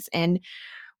trousers. And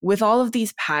with all of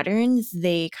these patterns,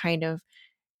 they kind of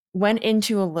went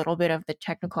into a little bit of the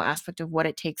technical aspect of what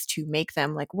it takes to make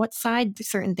them, like what side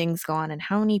certain things go on and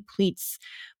how many pleats.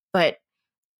 But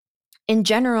in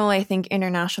general, I think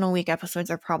International Week episodes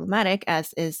are problematic,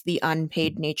 as is the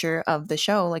unpaid nature of the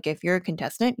show. Like, if you're a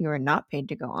contestant, you are not paid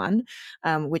to go on,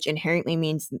 which inherently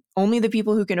means only the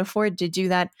people who can afford to do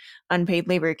that unpaid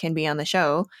labor can be on the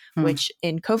show, which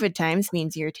in COVID times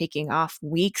means you're taking off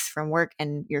weeks from work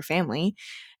and your family.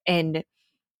 And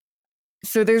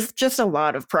so there's just a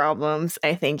lot of problems,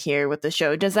 I think, here with the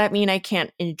show. Does that mean I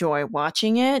can't enjoy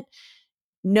watching it?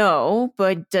 No,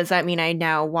 but does that mean I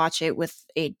now watch it with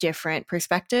a different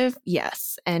perspective?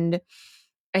 Yes. And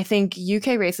I think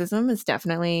UK racism is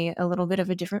definitely a little bit of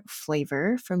a different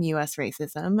flavor from US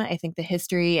racism. I think the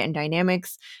history and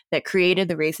dynamics that created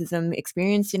the racism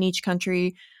experienced in each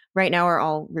country right now are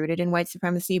all rooted in white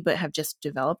supremacy, but have just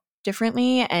developed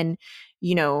differently. And,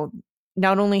 you know,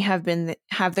 not only have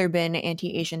there been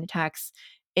anti-Asian attacks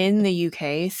in the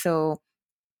UK, so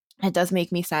it does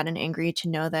make me sad and angry to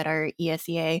know that our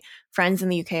ESEA friends in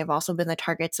the UK have also been the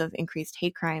targets of increased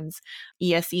hate crimes.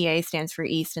 ESEA stands for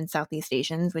East and Southeast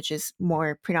Asians, which is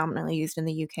more predominantly used in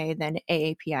the UK than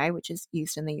AAPI, which is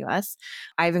used in the US.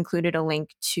 I've included a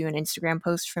link to an Instagram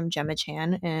post from Gemma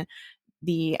Chan,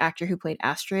 the actor who played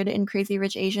Astrid in Crazy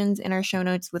Rich Asians, in our show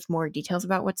notes with more details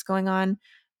about what's going on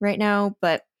right now.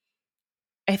 But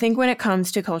I think when it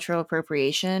comes to cultural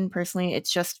appropriation, personally,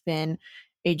 it's just been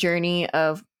a journey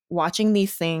of watching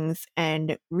these things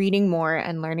and reading more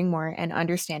and learning more and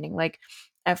understanding. Like,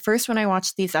 at first, when I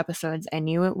watched these episodes, I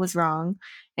knew it was wrong.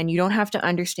 And you don't have to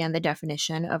understand the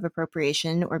definition of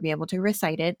appropriation or be able to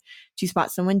recite it to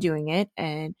spot someone doing it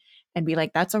and be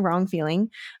like, that's a wrong feeling,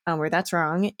 or that's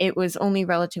wrong. It was only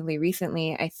relatively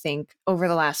recently, I think, over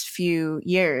the last few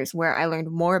years, where I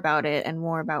learned more about it and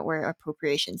more about where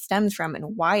appropriation stems from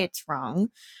and why it's wrong,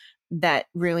 that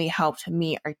really helped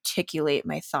me articulate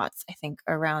my thoughts, I think,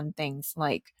 around things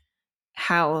like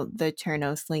how the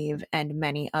turno sleeve and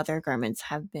many other garments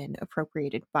have been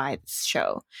appropriated by this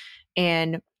show.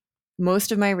 And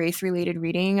most of my race related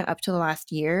reading up to the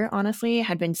last year, honestly,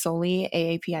 had been solely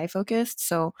AAPI focused.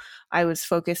 So I was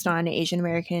focused on Asian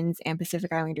Americans and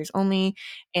Pacific Islanders only,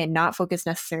 and not focused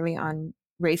necessarily on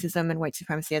racism and white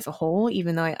supremacy as a whole,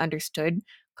 even though I understood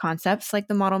concepts like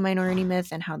the model minority myth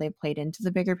and how they played into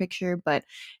the bigger picture. But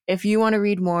if you want to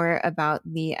read more about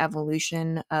the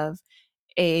evolution of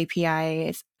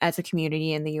AAPI as a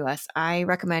community in the US, I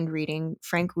recommend reading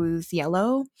Frank Wu's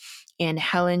Yellow and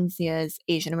Helen Zia's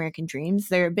Asian American Dreams.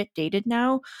 They're a bit dated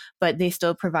now, but they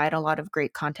still provide a lot of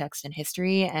great context and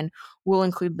history, and we'll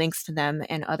include links to them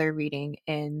and other reading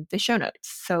in the show notes.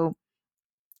 So,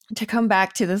 to come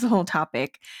back to this whole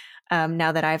topic,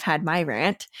 now that I've had my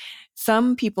rant,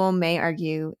 some people may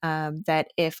argue that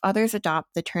if others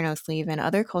adopt the turno sleeve and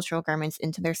other cultural garments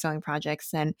into their sewing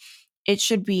projects, then it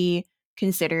should be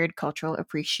considered cultural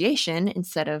appreciation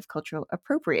instead of cultural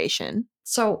appropriation.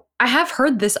 So I have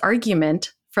heard this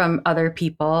argument from other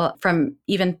people, from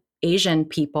even Asian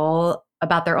people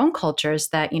about their own cultures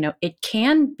that, it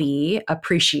can be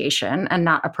appreciation and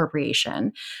not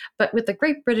appropriation. But with the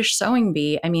Great British Sewing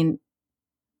Bee,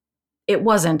 it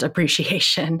wasn't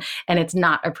appreciation and it's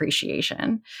not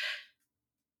appreciation.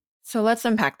 So let's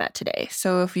unpack that today.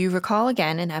 So, if you recall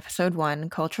again in episode 1,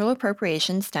 cultural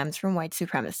appropriation stems from white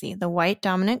supremacy. The white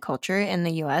dominant culture in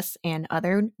the US and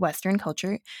other Western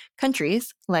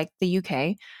countries, like the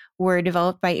UK, were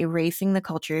developed by erasing the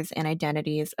cultures and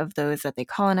identities of those that they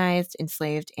colonized,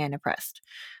 enslaved, and oppressed.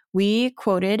 We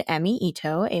quoted Emi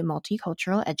Ito, a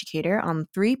multicultural educator, on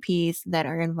 3 Ps that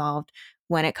are involved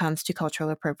when it comes to cultural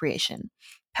appropriation: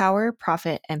 power,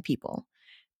 profit, and people.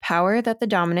 Power that the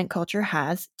dominant culture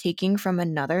has, taking from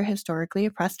another historically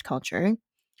oppressed culture;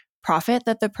 profit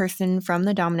that the person from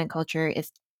the dominant culture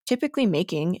is typically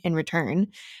making in return;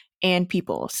 and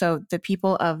people, so the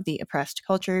people of the oppressed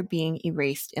culture being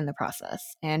erased in the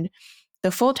process. And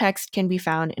the full text can be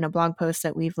found in a blog post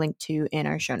that we've linked to in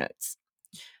our show notes.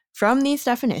 From these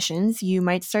definitions, you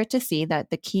might start to see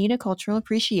that the key to cultural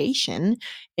appreciation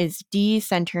is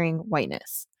decentering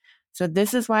whiteness. So,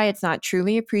 this is why it's not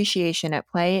truly appreciation at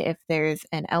play if there's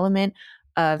an element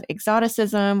of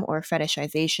exoticism or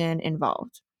fetishization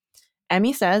involved.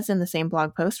 Emmy says in the same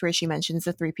blog post where she mentions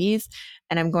the 3 Ps,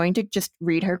 and I'm going to just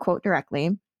read her quote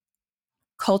directly: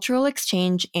 cultural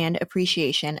exchange and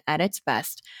appreciation at its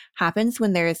best happens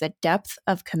when there is a depth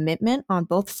of commitment on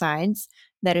both sides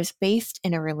that is based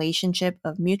in a relationship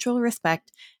of mutual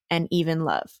respect and even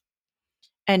love.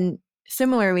 And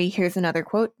similarly, here's another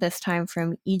quote, this time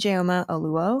from Ijeoma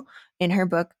Oluo in her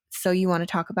book, So You Want to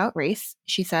Talk About Race.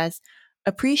 She says,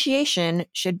 appreciation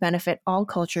should benefit all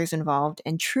cultures involved,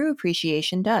 and true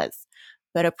appreciation does.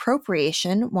 But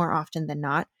appropriation, more often than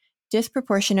not,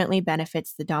 disproportionately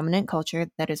benefits the dominant culture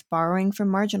that is borrowing from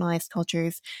marginalized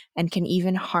cultures and can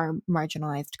even harm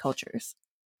marginalized cultures.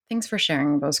 Thanks for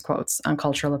sharing those quotes on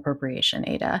cultural appropriation,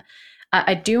 Ada.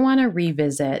 I do want to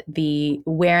revisit the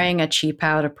wearing a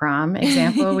cheapao to prom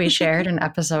example we shared in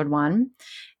episode 1.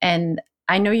 And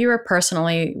I know you were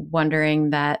personally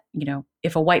wondering that,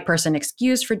 if a white person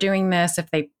excused for doing this if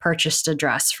they purchased a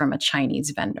dress from a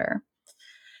Chinese vendor.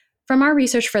 From our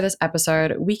research for this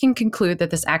episode, we can conclude that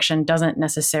this action doesn't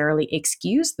necessarily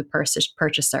excuse the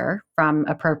purchaser from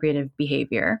appropriative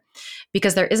behavior,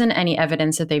 because there isn't any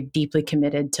evidence that they've deeply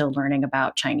committed to learning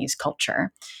about Chinese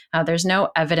culture. There's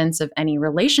no evidence of any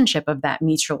relationship of that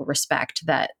mutual respect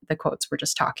that the quotes were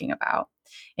just talking about.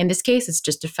 In this case, it's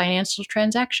just a financial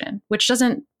transaction, which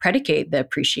doesn't predicate the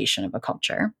appreciation of a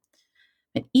culture.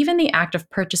 And even the act of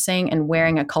purchasing and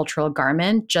wearing a cultural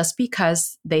garment just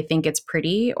because they think it's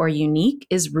pretty or unique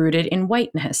is rooted in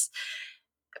whiteness.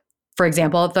 For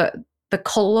example, the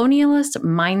colonialist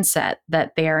mindset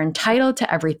that they are entitled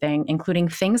to everything, including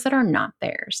things that are not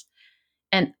theirs.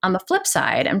 And on the flip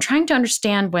side, I'm trying to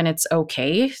understand when it's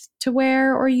okay to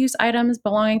wear or use items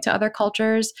belonging to other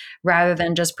cultures rather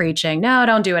than just preaching, no,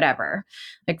 don't do it ever.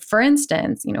 Like, for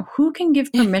instance, who can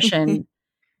give permission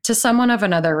to someone of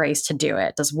another race to do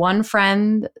it? Does one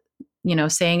friend,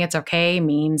 saying it's okay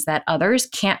means that others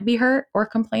can't be hurt or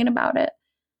complain about it?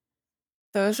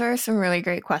 Those are some really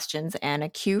great questions and a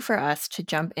cue for us to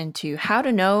jump into how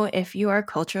to know if you are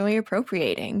culturally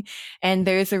appropriating. And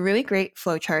there's a really great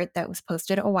flowchart that was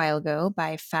posted a while ago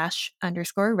by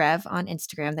fash_rev on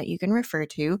Instagram that you can refer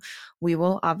to. We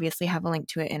will obviously have a link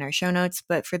to it in our show notes,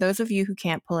 but for those of you who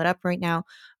can't pull it up right now,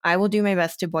 I will do my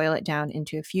best to boil it down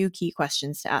into a few key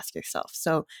questions to ask yourself.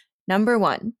 So, number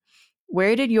 1,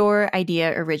 where did your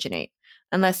idea originate?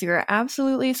 Unless you're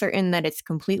absolutely certain that it's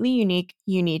completely unique,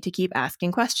 you need to keep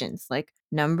asking questions. Like,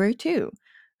 number 2,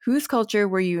 whose culture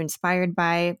were you inspired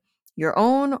by? Your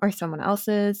own or someone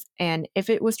else's? And if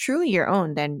it was truly your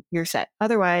own, then you're set.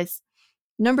 Otherwise,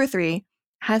 number 3,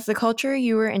 has the culture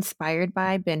you were inspired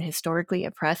by been historically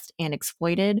oppressed and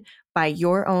exploited by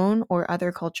your own or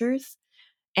other cultures?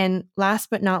 And last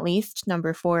but not least,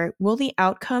 number 4, will the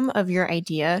outcome of your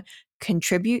idea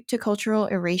contribute to cultural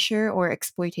erasure or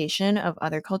exploitation of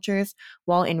other cultures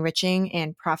while enriching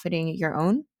and profiting your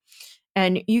own?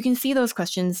 And you can see those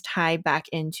questions tie back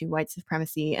into white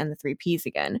supremacy and the 3 Ps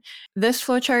again. This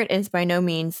flowchart is by no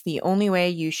means the only way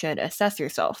you should assess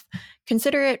yourself.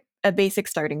 Consider it a basic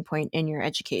starting point in your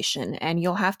education, and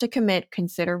you'll have to commit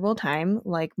considerable time,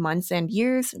 like months and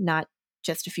years, not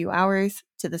just a few hours,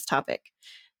 to this topic.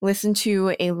 Listen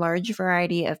to a large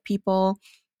variety of people,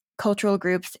 cultural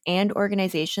groups, and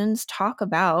organizations talk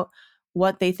about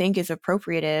what they think is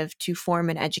appropriative to form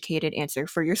an educated answer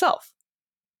for yourself.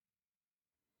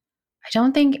 I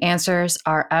don't think answers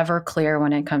are ever clear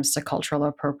when it comes to cultural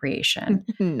appropriation.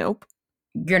 Nope.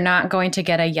 You're not going to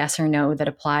get a yes or no that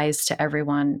applies to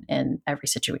everyone in every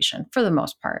situation for the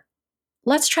most part.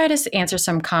 Let's try to answer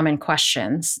some common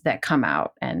questions that come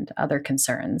out and other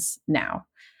concerns now.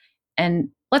 And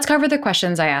let's cover the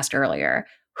questions I asked earlier.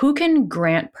 Who can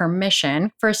grant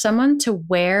permission for someone to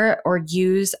wear or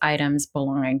use items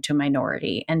belonging to a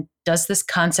minority? And does this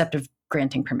concept of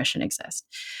granting permission exist?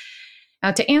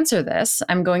 Now, to answer this,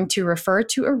 I'm going to refer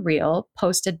to a reel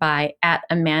posted by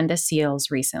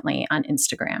 @AmandaSeals recently on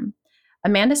Instagram.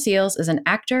 Amanda Seals is an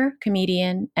actor,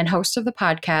 comedian, and host of the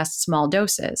podcast Small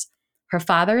Doses. Her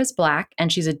father is Black,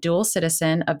 and she's a dual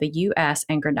citizen of the US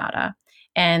and Grenada.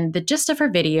 And the gist of her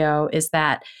video is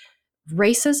that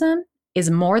racism is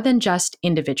more than just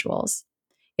individuals.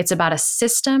 It's about a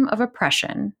system of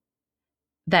oppression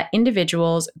that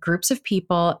individuals, groups of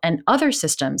people, and other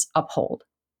systems uphold.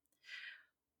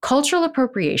 Cultural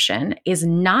appropriation is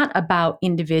not about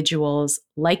individuals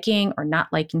liking or not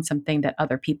liking something that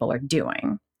other people are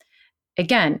doing.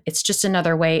 Again, it's just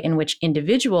another way in which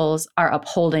individuals are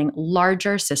upholding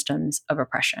larger systems of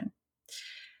oppression.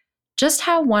 Just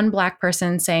how one Black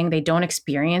person saying they don't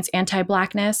experience anti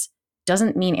Blackness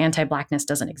doesn't mean anti Blackness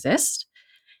doesn't exist.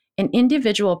 An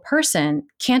individual person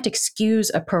can't excuse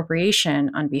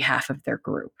appropriation on behalf of their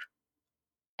group.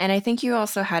 And I think you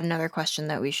also had another question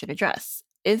that we should address.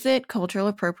 Is it cultural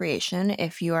appropriation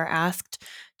if you are asked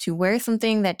to wear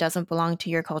something that doesn't belong to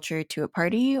your culture to a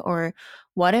party? Or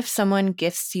what if someone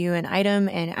gifts you an item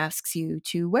and asks you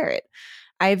to wear it?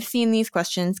 I've seen these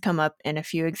questions come up in a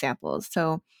few examples.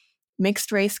 So,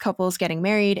 mixed race couples getting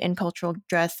married in cultural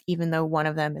dress, even though one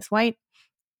of them is white.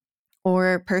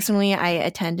 Or personally, I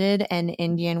attended an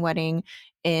Indian wedding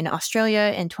in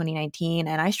Australia in 2019,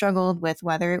 and I struggled with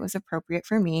whether it was appropriate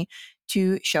for me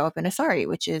to show up in a sari,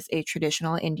 which is a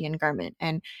traditional Indian garment.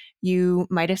 And you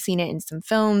might have seen it in some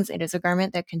films. It is a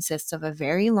garment that consists of a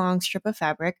very long strip of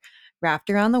fabric wrapped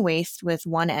around the waist with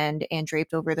one end and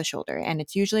draped over the shoulder. And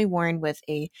it's usually worn with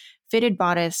a fitted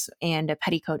bodice and a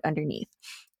petticoat underneath.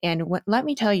 And let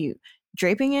me tell you,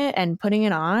 draping it and putting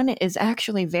it on is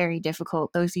actually very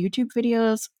difficult. Those YouTube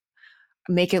videos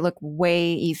make it look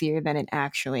way easier than it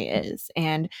actually is.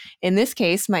 And in this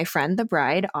case, my friend, the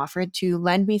bride, offered to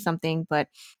lend me something, but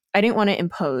I didn't want to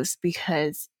impose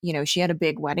because, she had a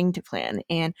big wedding to plan.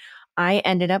 And I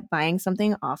ended up buying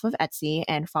something off of Etsy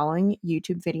and following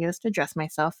YouTube videos to dress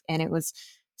myself. And it was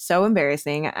so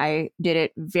embarrassing. I did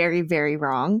it very, very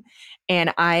wrong.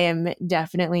 And I am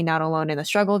definitely not alone in the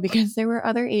struggle because there were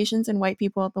other Asians and white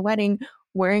people at the wedding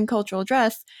wearing cultural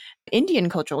dress, Indian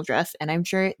cultural dress. And I'm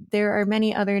sure there are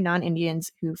many other non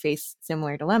Indians who face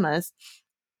similar dilemmas.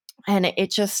 And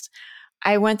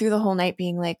I went through the whole night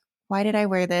being like, why did I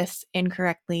wear this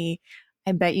incorrectly?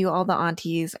 I bet you all the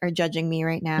aunties are judging me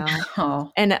right now.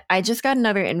 Oh, And I just got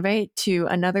another invite to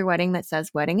another wedding that says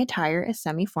wedding attire is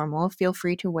semi-formal. Feel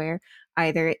free to wear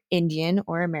either Indian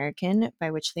or American,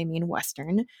 by which they mean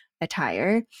Western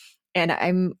attire. And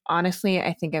I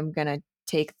think I'm going to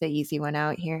take the easy one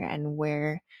out here and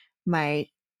wear my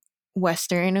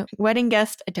Western wedding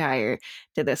guest attire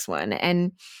to this one.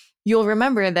 And you'll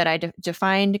remember that I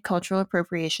defined cultural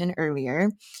appropriation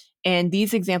earlier. And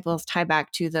these examples tie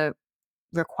back to the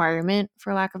requirement,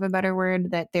 for lack of a better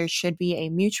word, that there should be a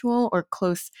mutual or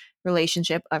close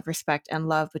relationship of respect and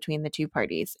love between the two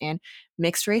parties. And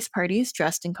mixed race parties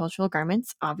dressed in cultural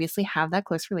garments obviously have that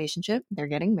close relationship. They're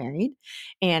getting married.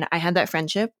 And I had that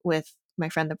friendship with my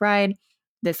friend, the bride,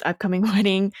 this upcoming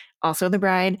wedding, also the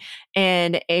bride,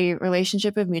 and a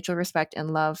relationship of mutual respect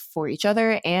and love for each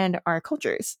other and our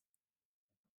cultures.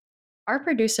 our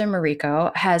producer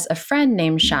Mariko has a friend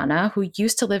named Shana who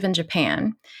used to live in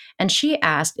Japan, and she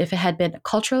asked if it had been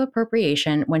cultural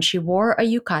appropriation when she wore a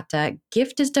yukata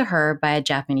gifted to her by a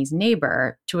Japanese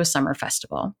neighbor to a summer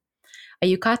festival.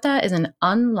 A yukata is an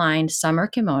unlined summer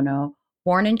kimono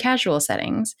worn in casual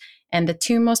settings, and the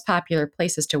two most popular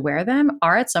places to wear them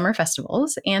are at summer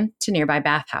festivals and to nearby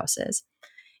bathhouses.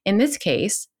 In this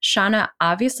case, Shauna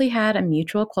obviously had a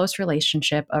mutual close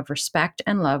relationship of respect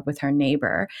and love with her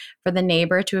neighbor for the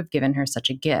neighbor to have given her such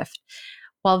a gift.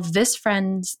 While this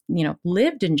friend,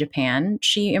 lived in Japan,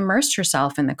 she immersed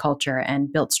herself in the culture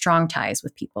and built strong ties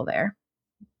with people there.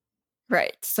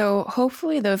 Right. So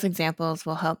hopefully those examples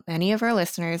will help many of our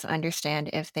listeners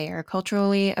understand if they are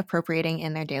culturally appropriating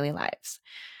in their daily lives.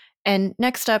 And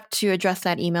next up, to address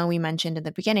that email we mentioned in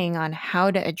the beginning on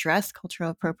how to address cultural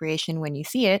appropriation when you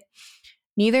see it,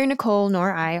 neither Nicole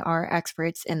nor I are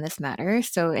experts in this matter.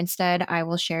 So instead, I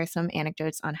will share some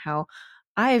anecdotes on how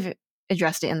I've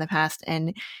addressed it in the past,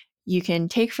 and you can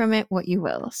take from it what you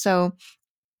will. So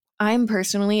I'm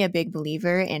personally a big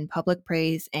believer in public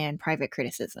praise and private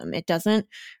criticism. It doesn't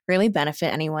really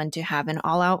benefit anyone to have an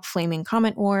all out flaming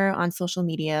comment war on social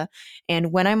media.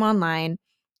 And when I'm online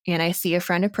and I see a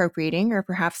friend appropriating or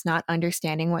perhaps not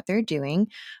understanding what they're doing,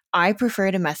 I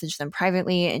prefer to message them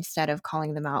privately instead of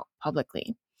calling them out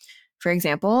publicly. For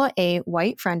example, a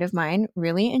white friend of mine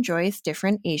really enjoys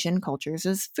different Asian cultures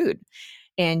as food,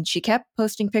 and she kept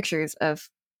posting pictures of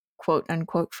quote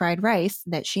unquote fried rice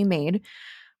that she made,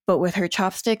 but with her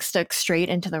chopsticks stuck straight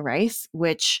into the rice,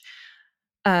 which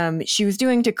she was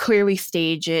doing to clearly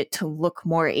stage it to look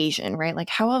more Asian, right? Like,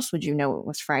 how else would you know it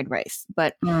was fried rice?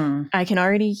 But Mm. I can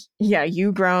already, yeah,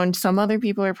 you groaned. Some other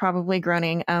people are probably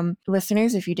groaning.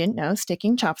 Listeners, if you didn't know,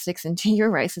 sticking chopsticks into your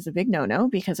rice is a big no-no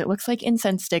because it looks like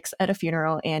incense sticks at a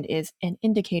funeral and is an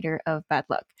indicator of bad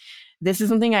luck. This is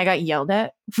something I got yelled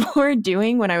at for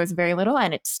doing when I was very little,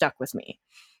 and it stuck with me.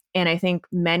 And I think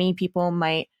many people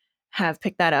might have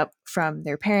picked that up from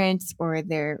their parents or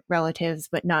their relatives,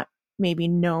 but not maybe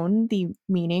known the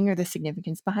meaning or the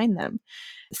significance behind them.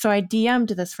 So I DM'd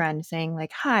this friend saying,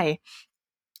 like, hi,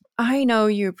 I know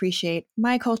you appreciate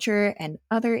my culture and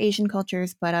other Asian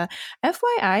cultures, but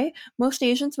FYI, most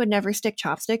Asians would never stick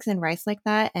chopsticks in rice like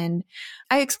that. And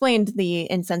I explained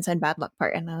the incense and bad luck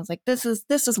part, and I was like, this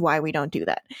is why we don't do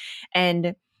that.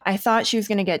 And I thought she was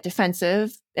going to get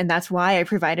defensive, and that's why I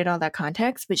provided all that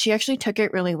context. But she actually took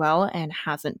it really well and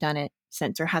hasn't done it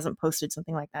since, or hasn't posted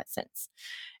something like that since.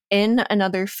 In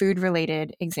another food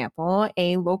related example,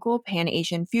 a local Pan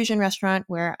Asian fusion restaurant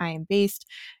where I am based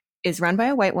is run by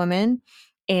a white woman.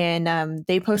 And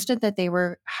they posted that they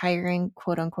were hiring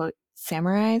quote unquote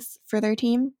samurais for their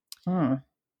team. Mm.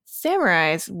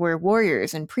 Samurais were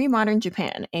warriors in pre modern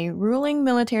Japan, a ruling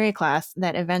military class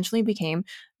that eventually became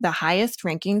the highest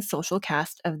ranking social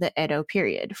caste of the Edo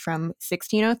period from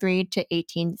 1603 to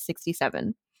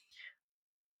 1867.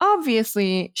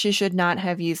 Obviously, she should not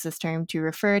have used this term to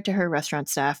refer to her restaurant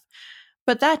staff,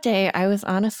 but that day, I was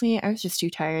just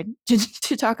too tired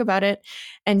to talk about it.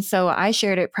 And so I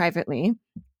shared it privately.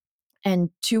 And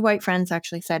two white friends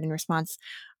actually said in response,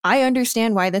 I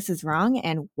understand why this is wrong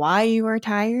and why you are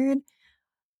tired.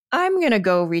 I'm going to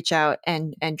go reach out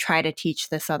and try to teach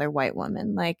this other white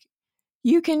woman. Like,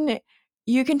 you can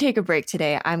take a break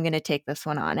today. I'm going to take this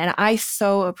one on. And I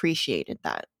so appreciated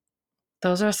that.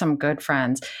 Those are some good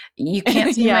friends. You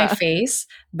can't see my Yeah. face,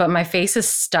 but my face is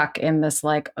stuck in this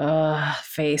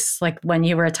face, like when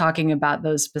you were talking about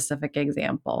those specific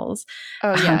examples.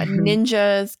 Oh yeah, Um,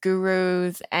 ninjas,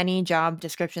 gurus, any job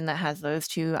description that has those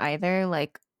two either,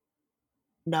 like,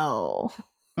 no.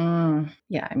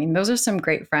 yeah, I mean, those are some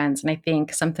great friends. And I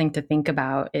think something to think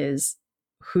about is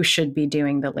who should be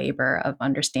doing the labor of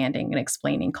understanding and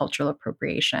explaining cultural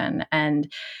appropriation.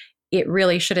 And it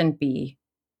really shouldn't be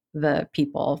the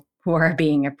people who are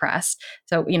being oppressed.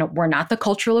 So, we're not the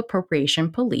cultural appropriation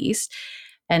police.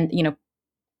 And,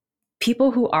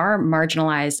 people who are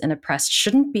marginalized and oppressed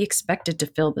shouldn't be expected to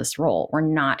fill this role. We're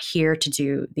not here to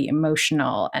do the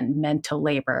emotional and mental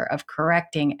labor of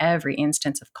correcting every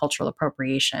instance of cultural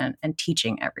appropriation and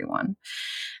teaching everyone.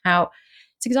 Now,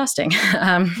 it's exhausting.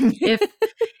 If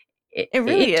It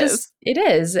really is. it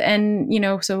is. And,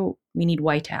 so we need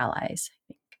white allies.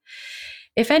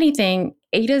 If anything,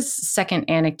 Ada's second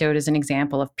anecdote is an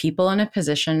example of people in a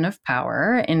position of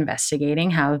power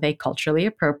investigating how they culturally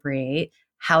appropriate,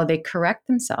 how they correct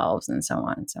themselves, and so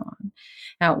on and so on.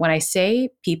 Now, when I say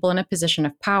people in a position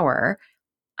of power,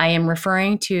 I am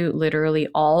referring to literally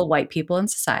all white people in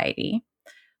society,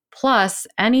 plus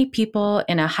any people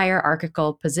in a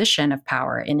hierarchical position of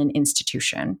power in an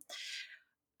institution.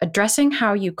 Addressing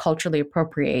how you culturally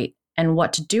appropriate and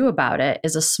what to do about it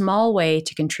is a small way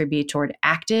to contribute toward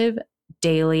active,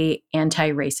 daily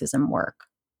anti racism work.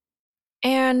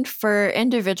 And for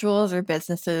individuals or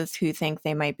businesses who think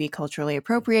they might be culturally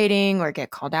appropriating or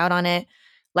get called out on it,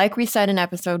 like we said in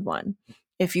episode 1,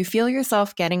 if you feel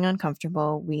yourself getting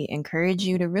uncomfortable, we encourage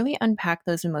you to really unpack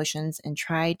those emotions and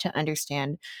try to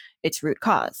understand its root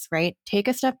cause, right? Take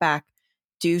a step back,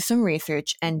 do some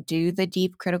research, and do the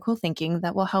deep critical thinking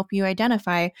that will help you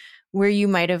identify where you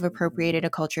might have appropriated a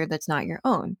culture that's not your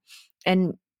own.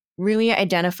 And really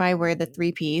identify where the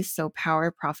 3 Ps, so power,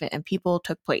 profit, and people,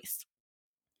 took place.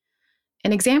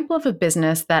 An example of a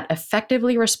business that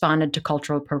effectively responded to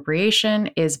cultural appropriation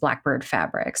is Blackbird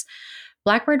Fabrics.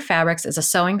 Blackbird Fabrics is a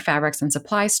sewing fabrics and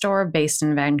supply store based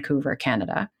in Vancouver,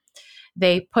 Canada.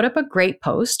 They put up a great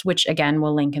post, which again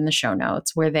we'll link in the show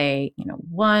notes, where they,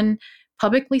 one,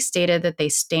 publicly stated that they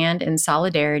stand in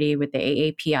solidarity with the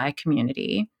AAPI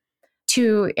community.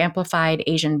 2 amplified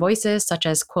Asian voices, such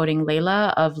as quoting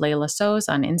Layla of Layla Sews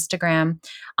on Instagram,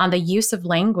 on the use of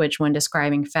language when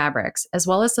describing fabrics, as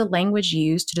well as the language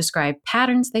used to describe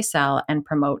patterns they sell and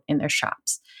promote in their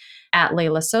shops. At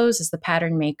Layla Sews is the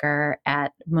pattern maker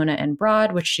at Muna and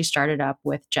Broad, which she started up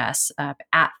with Jess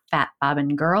at Fat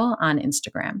Bobbin Girl on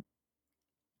Instagram.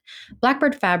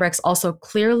 Blackbird Fabrics also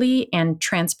clearly and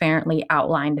transparently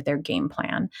outlined their game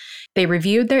plan. They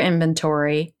reviewed their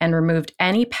inventory and removed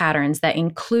any patterns that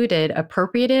included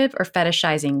appropriative or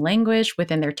fetishizing language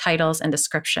within their titles and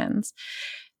descriptions.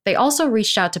 They also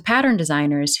reached out to pattern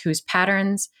designers whose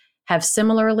patterns have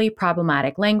similarly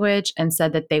problematic language and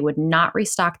said that they would not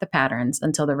restock the patterns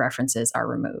until the references are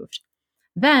removed.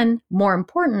 Then, more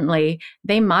importantly,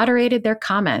 they moderated their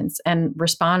comments and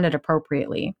responded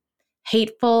appropriately.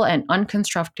 Hateful and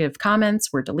unconstructive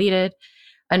comments were deleted.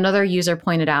 Another user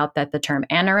pointed out that the term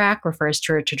anorak refers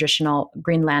to a traditional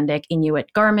Greenlandic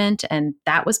Inuit garment, and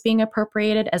that was being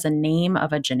appropriated as a name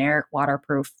of a generic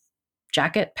waterproof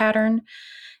jacket pattern.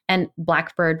 And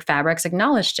Blackbird Fabrics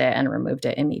acknowledged it and removed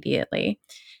it immediately.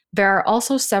 There are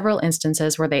also several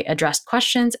instances where they addressed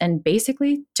questions and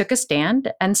basically took a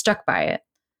stand and stuck by it.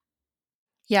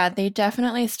 Yeah, they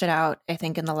definitely stood out, I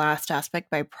think, in the last aspect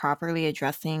by properly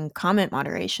addressing comment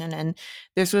moderation. And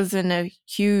this was in a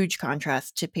huge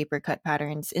contrast to Papercut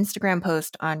Pattern's Instagram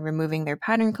post on removing their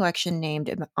pattern collection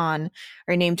named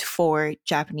for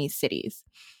Japanese cities.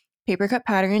 Papercut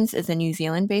Patterns is a New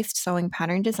Zealand-based sewing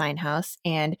pattern design house,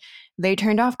 and they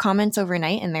turned off comments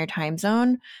overnight in their time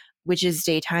zone, which is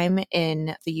daytime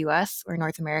in the US or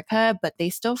North America, but they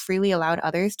still freely allowed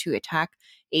others to attack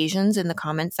Asians in the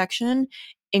comment section,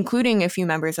 including a few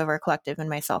members of our collective and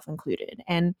myself included.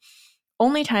 And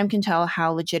only time can tell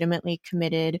how legitimately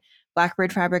committed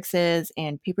Blackbird Fabrics is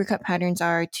and Papercut Patterns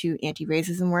are to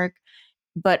anti-racism work.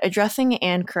 But addressing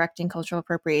and correcting cultural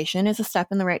appropriation is a step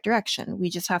in the right direction. We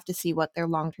just have to see what their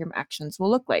long-term actions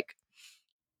will look like.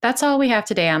 That's all we have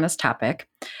today on this topic.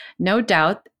 No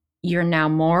doubt you're now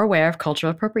more aware of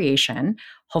cultural appropriation.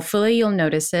 Hopefully you'll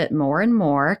notice it more and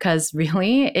more because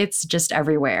really it's just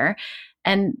everywhere.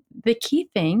 And the key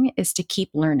thing is to keep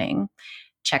learning.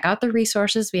 Check out the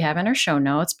resources we have in our show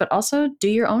notes, but also do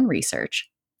your own research.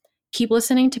 Keep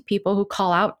listening to people who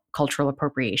call out cultural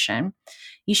appropriation.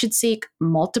 You should seek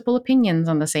multiple opinions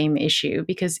on the same issue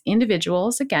because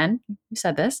individuals, again, you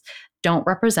said this, don't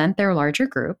represent their larger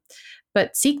group.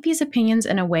 But seek these opinions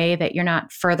in a way that you're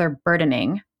not further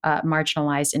burdening a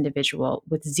marginalized individual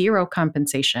with zero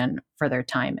compensation for their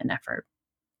time and effort.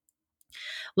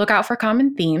 Look out for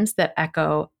common themes that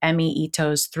echo Emi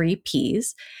Ito's 3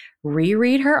 Ps.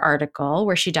 Reread her article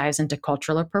where she dives into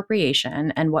cultural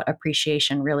appropriation and what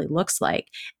appreciation really looks like.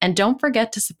 And don't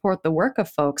forget to support the work of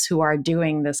folks who are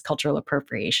doing this cultural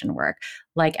appropriation work,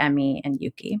 like Emi and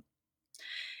Yuki.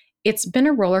 It's been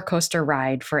a roller coaster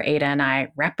ride for Ada and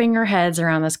I, wrapping our heads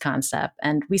around this concept,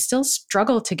 and we still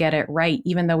struggle to get it right,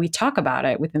 even though we talk about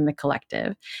it within the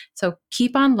collective. So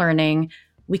keep on learning.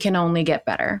 We can only get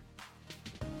better.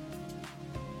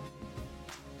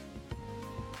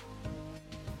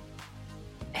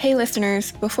 Hey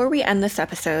listeners, before we end this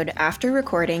episode, after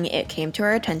recording, it came to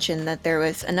our attention that there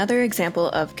was another example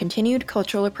of continued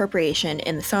cultural appropriation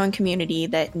in the sewing community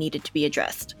that needed to be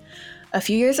addressed. A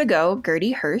few years ago,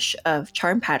 Gertie Hirsch of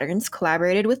Charm Patterns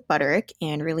collaborated with Butterick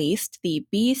and released the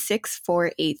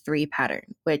B6483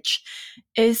 pattern, which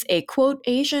is a quote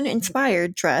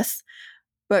Asian-inspired dress,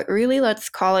 but really let's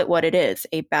call it what it is,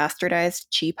 a bastardized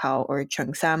qipao or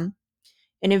cheongsam.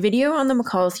 In a video on the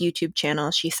McCall's YouTube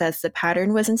channel, she says the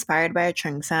pattern was inspired by a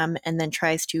cheongsam and then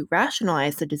tries to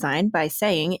rationalize the design by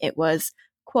saying it was,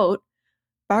 quote,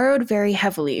 borrowed very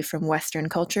heavily from Western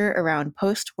culture around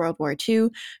post-World War II,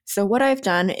 so what I've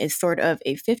done is sort of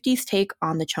a 50s take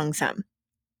on the cheongsam.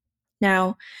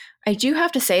 Now, I do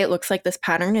have to say it looks like this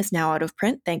pattern is now out of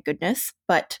print, thank goodness,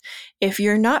 but if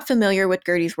you're not familiar with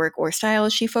Gertie's work or style,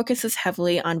 she focuses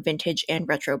heavily on vintage and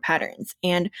retro patterns.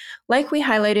 And like we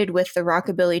highlighted with the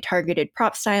rockabilly targeted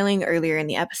prop styling earlier in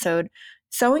the episode,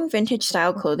 sewing vintage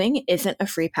style clothing isn't a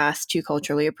free pass to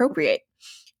culturally appropriate.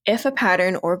 If a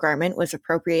pattern or garment was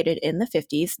appropriated in the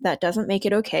 50s, that doesn't make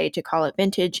it okay to call it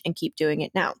vintage and keep doing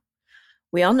it now.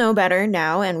 We all know better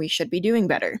now, and we should be doing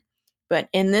better. But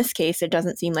in this case, it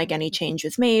doesn't seem like any change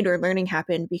was made or learning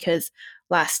happened because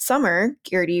last summer,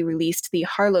 Gertie released the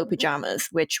Harlow pajamas,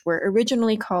 which were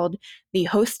originally called the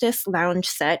Hostess Lounge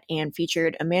Set and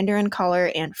featured a mandarin collar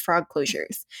and frog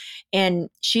closures. And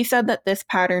she said that this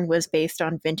pattern was based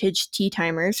on vintage tea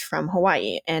timers from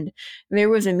Hawaii, and there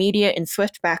was immediate and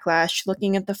swift backlash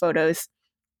looking at the photos.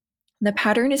 The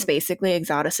pattern is basically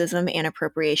exoticism and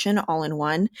appropriation all in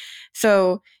one.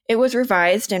 So it was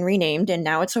revised and renamed, and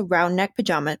now it's a round neck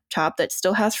pajama top that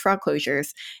still has frog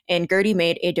closures, and Gertie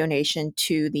made a donation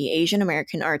to the Asian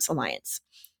American Arts Alliance.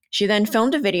 She then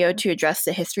filmed a video to address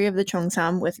the history of the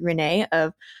cheongsam with Renee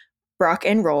of Rock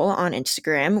and Roll on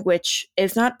Instagram, which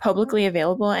is not publicly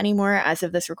available anymore as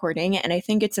of this recording. And I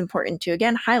think it's important to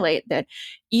again highlight that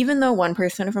even though one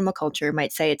person from a culture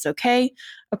might say it's okay,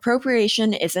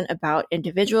 appropriation isn't about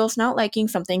individuals not liking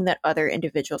something that other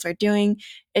individuals are doing.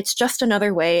 It's just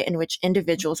another way in which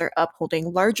individuals are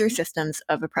upholding larger systems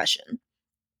of oppression.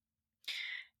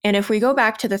 And if we go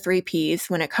back to the 3 Ps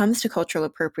when it comes to cultural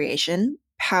appropriation,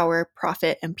 power,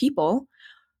 profit, and people,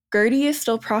 Gertie is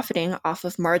still profiting off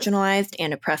of marginalized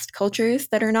and oppressed cultures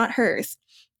that are not hers.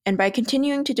 And by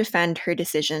continuing to defend her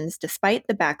decisions despite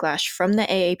the backlash from the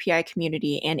AAPI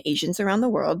community and Asians around the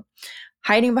world,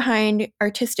 hiding behind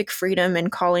artistic freedom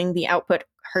and calling the output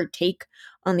her take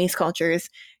on these cultures,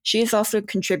 she is also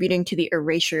contributing to the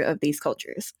erasure of these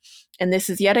cultures. And this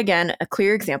is yet again a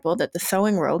clear example that the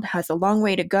sewing world has a long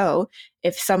way to go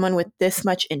if someone with this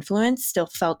much influence still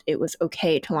felt it was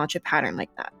okay to launch a pattern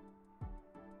like that.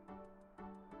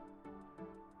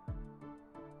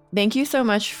 Thank you so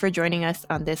much for joining us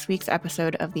on this week's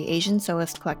episode of the Asian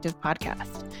Sewist Collective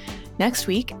podcast. Next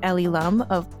week, Ellie Lum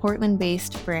of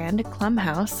Portland-based brand Clum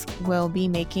House will be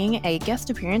making a guest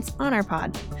appearance on our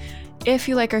pod. If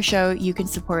you like our show, you can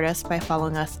support us by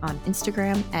following us on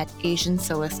Instagram at Asian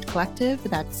Sewist Collective.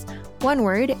 That's one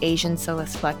word, Asian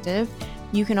Sewist Collective.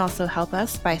 You can also help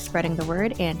us by spreading the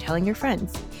word and telling your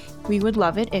friends. We would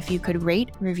love it if you could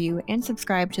rate, review, and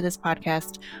subscribe to this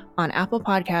podcast on Apple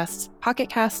Podcasts, Pocket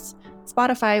Casts,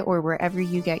 Spotify, or wherever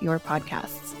you get your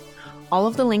podcasts. All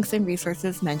of the links and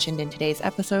resources mentioned in today's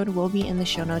episode will be in the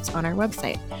show notes on our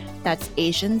website. That's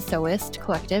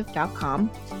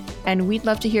asiansewistcollective.com. And we'd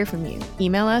love to hear from you.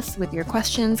 Email us with your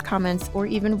questions, comments, or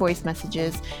even voice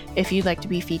messages if you'd like to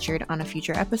be featured on a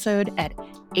future episode at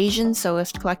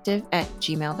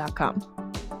asiansewistcollective@gmail.com.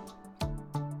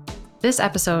 This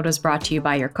episode was brought to you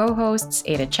by your co-hosts,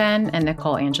 Ada Chen and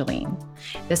Nicole Angeline.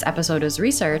 This episode was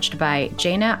researched by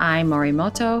Jaina I.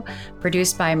 Morimoto,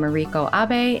 produced by Mariko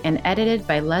Abe, and edited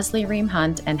by Leslie Ream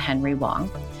Hunt and Henry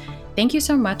Wong. Thank you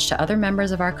so much to other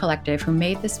members of our collective who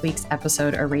made this week's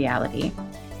episode a reality.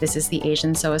 This is the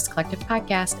Asian Sewist Collective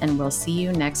podcast, and we'll see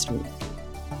you next week.